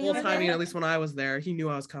it while you Full were timing, there. at least when I was there. He knew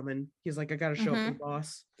I was coming. He's like, I gotta show up for the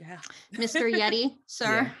boss. Yeah. Mr. Yeti,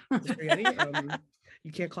 sir. Yeah. Mr. Yeti,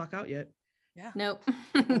 you can't clock out yet. Yeah. Nope.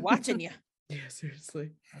 We're watching you. Yeah,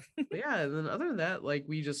 seriously. But yeah, and then other than that, like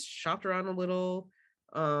we just shopped around a little.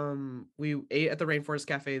 We ate at the Rainforest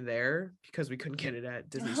Cafe there because we couldn't get it at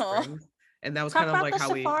Disney Aw. Springs. And that was Talk kind of about like the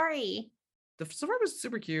how safari. the safari was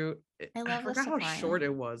super cute. I love the forgot how safari. short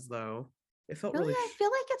it was though. It felt Really, really I feel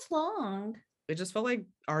like it's long. it just felt like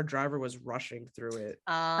our driver was rushing through it.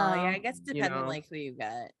 Yeah, I guess You depending know, like who you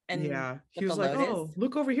got. And yeah, he with was the like, Lotus. "Oh,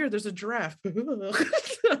 look over here! There's a giraffe." I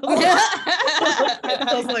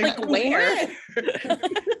I was like, Like, where?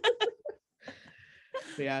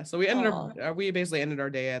 But yeah, so we ended up we basically ended our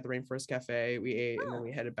day at the Rainforest Cafe. We ate and then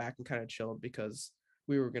we headed back and kind of chilled because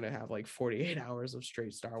we were gonna have like 48 hours of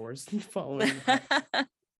straight Star Wars following.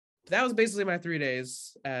 That was basically my 3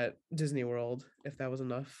 days at Disney World. If that was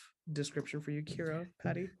enough description for you, Kira,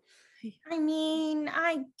 Patty. mean,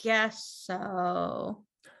 I guess so.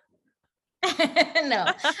 No.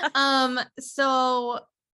 So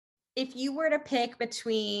if you were to pick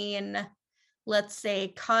between, let's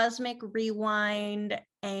say, Cosmic Rewind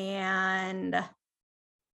and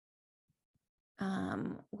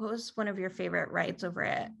what was one of your favorite rides over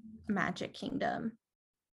at Magic Kingdom?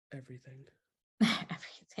 Everything.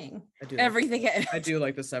 Everything. I do. Everything. I do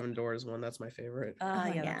like the Seven Doors one. That's my favorite.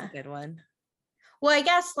 Yeah, yeah. that's a good one. Well, I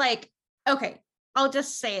guess okay, I'll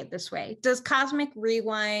just say it this way. Does Cosmic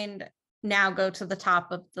Rewind now go to the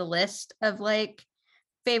top of the list of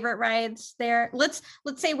favorite rides there? Let's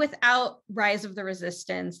say without Rise of the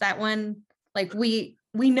Resistance, that one, we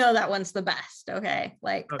know that one's the best. Okay.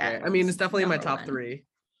 Okay. I mean, it's definitely in my top 3.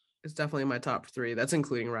 It's definitely in my top 3. That's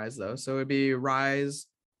including Rise though. So it'd be Rise,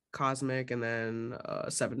 Cosmic, and then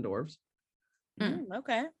Seven Dwarfs.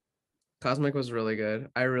 Okay. Cosmic was really good.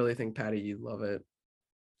 I really think Patty, you'd love it.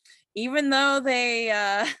 Even though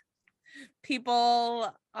they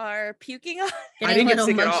people are puking on. I didn't get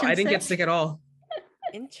sick at all. I didn't get sick at all.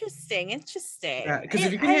 Interesting. Yeah, because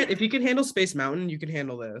if you can handle Space Mountain, you can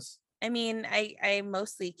handle this. I mean, I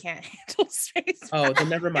mostly can't handle Space. Oh, then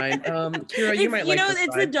never mind. Kira, you might like this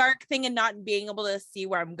it's ride. the dark thing and not being able to see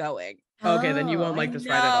where I'm going. Okay, then you won't like this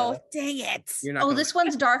ride at all. No, dang it. You're not Oh, gonna this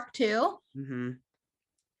one's dark too. Mm-hmm.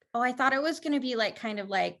 Oh, I thought it was gonna be kind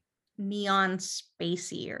of neon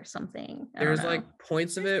spacey or something. I There's don't know.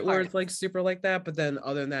 points of it where it's super like that, but then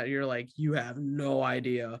other than that, you're you have no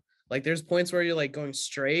idea. There's points where you're going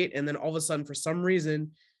straight, and then all of a sudden, for some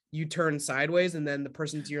reason, you turn sideways, and then the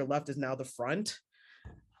person to your left is now the front.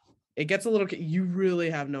 It gets a little. You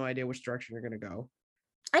really have no idea which direction you're gonna go.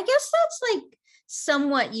 I guess that's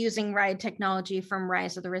somewhat using ride technology from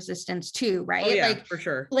Rise of the Resistance too, right? Oh, yeah, for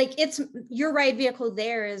sure. It's your ride vehicle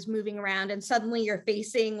there is moving around, and suddenly you're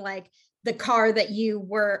facing the car that you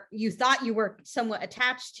thought you were somewhat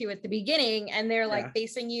attached to at the beginning, and they're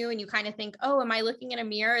facing you, and you kind of think, oh, am I looking in a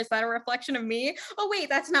mirror? Is that a reflection of me? Oh wait,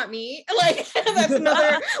 that's not me. That's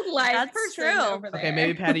another live person over there. Okay,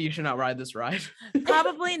 maybe Patty, you should not ride this ride.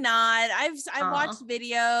 Probably not. I've watched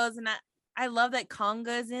videos, and I love that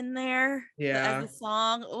Conga's in there. Yeah. As a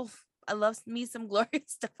song. Oof, I love me some Gloria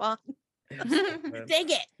Stefan. Dang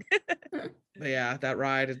it. But yeah, that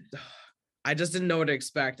ride. I just didn't know what to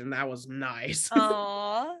expect, and that was nice.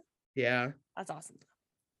 Aw. Yeah. That's awesome.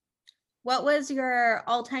 What was your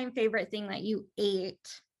all-time favorite thing that you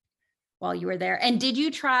ate while you were there? And did you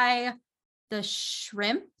try the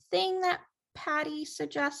shrimp thing that Patty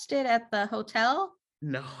suggested at the hotel?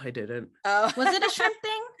 No, I didn't. Oh. Was it a shrimp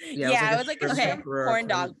thing? Yeah, it was like a shrimp shrimp corn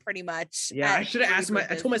dog, pretty much. Yeah, I should have asked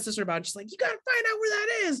I told my sister about it. She's like, you gotta find out where that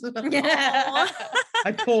is.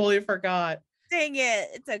 I totally forgot. Dang it.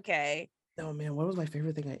 It's okay. Oh man, what was my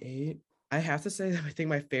favorite thing I ate? I have to say that I think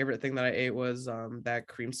my favorite thing that I ate was that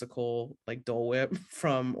creamsicle Dole Whip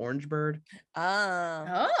from Orange Bird.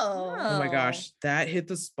 Oh my gosh, that hit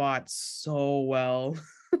the spot so well.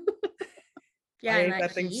 Yeah, I ate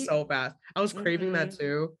that thing so fast. I was craving that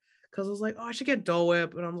too, because I was like, oh, I should get Dole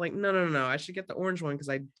Whip, and I'm like, no, I should get the orange one because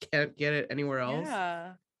I can't get it anywhere else.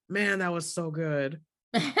 Yeah. Man, that was so good.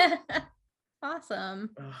 Awesome.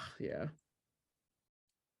 Yeah.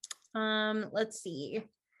 Let's see.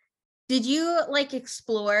 Did you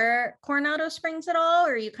explore Coronado Springs at all,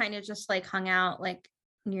 or you kind of just hung out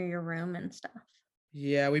near your room and stuff?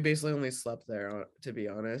 Yeah, we basically only slept there, to be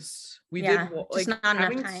honest. We Yeah, did just not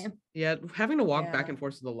enough time. Yeah, having to walk back Yeah. and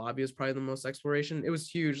forth to the lobby was probably the most exploration. It was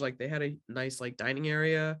huge. Like they had a nice like dining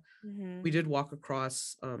area. Mhm. We did walk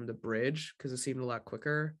across the bridge because it seemed a lot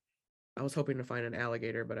quicker. I was hoping to find an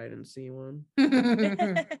alligator, but I didn't see one.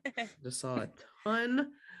 Just saw a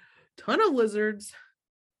ton of lizards.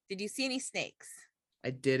 Did you see any snakes? I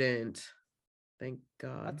didn't. Thank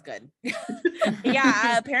God. That's good.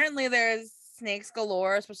 Yeah, apparently there's snakes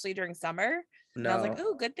galore, especially during summer. And I was like, No,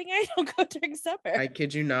 oh, good thing I don't go during summer. I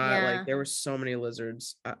kid you not. Yeah. Like there were so many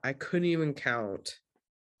lizards. I couldn't even count.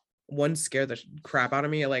 One scared the crap out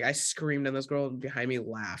of me. Like I screamed and this girl behind me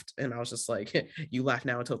laughed. And I was just like, you laugh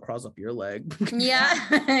now until it crawls up your leg. Yeah,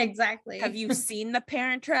 exactly. Have you seen The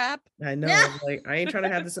Parent Trap? I know. Yeah. Like I ain't trying to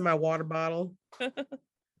have this in my water bottle.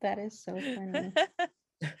 That is so funny.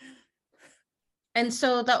 And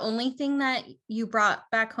so the only thing that you brought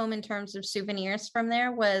back home in terms of souvenirs from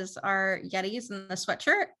there was our Yetis and the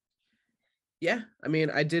sweatshirt. Yeah. I mean,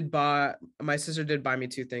 my sister did buy me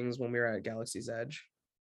 2 things when we were at Galaxy's Edge.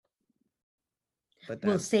 But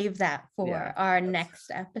We'll that's, save that for yeah, our that's-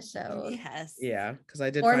 next episode. Yes. yeah, because I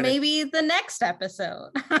did Or find it- maybe the next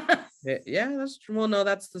episode. yeah, that's true. Well, no,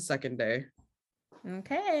 that's the second day.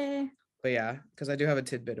 Okay. But yeah, because I do have a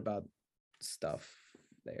tidbit about stuff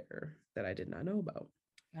there that I did not know about.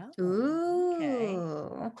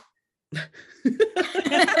 Oh, Ooh.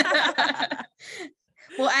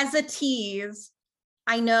 Well, as a tease,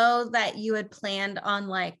 I know that you had planned on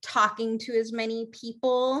like talking to as many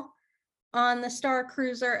people on the Star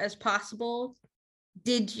Cruiser as possible.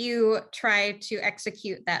 Did you try to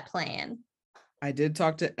execute that plan? I did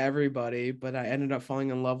talk to everybody, but I ended up falling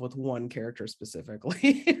in love with one character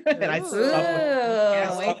specifically. And I stuck with,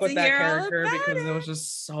 Can't I wait stuck with to that hear all character about because it was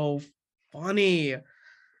just so funny.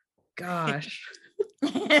 Gosh,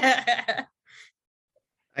 I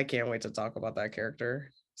can't wait to talk about that character.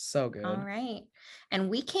 So good. All right. And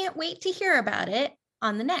we can't wait to hear about it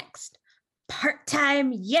on the next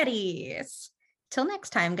Part-Time Yetis. Till next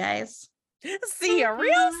time, guys. See you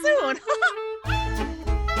real soon.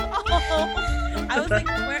 I was like,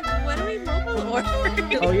 what do we mobile order?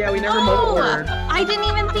 Oh yeah, we never mobile ordered. I didn't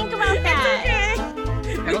even think about that.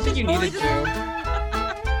 Okay. I don't think you Well, we needed just- to.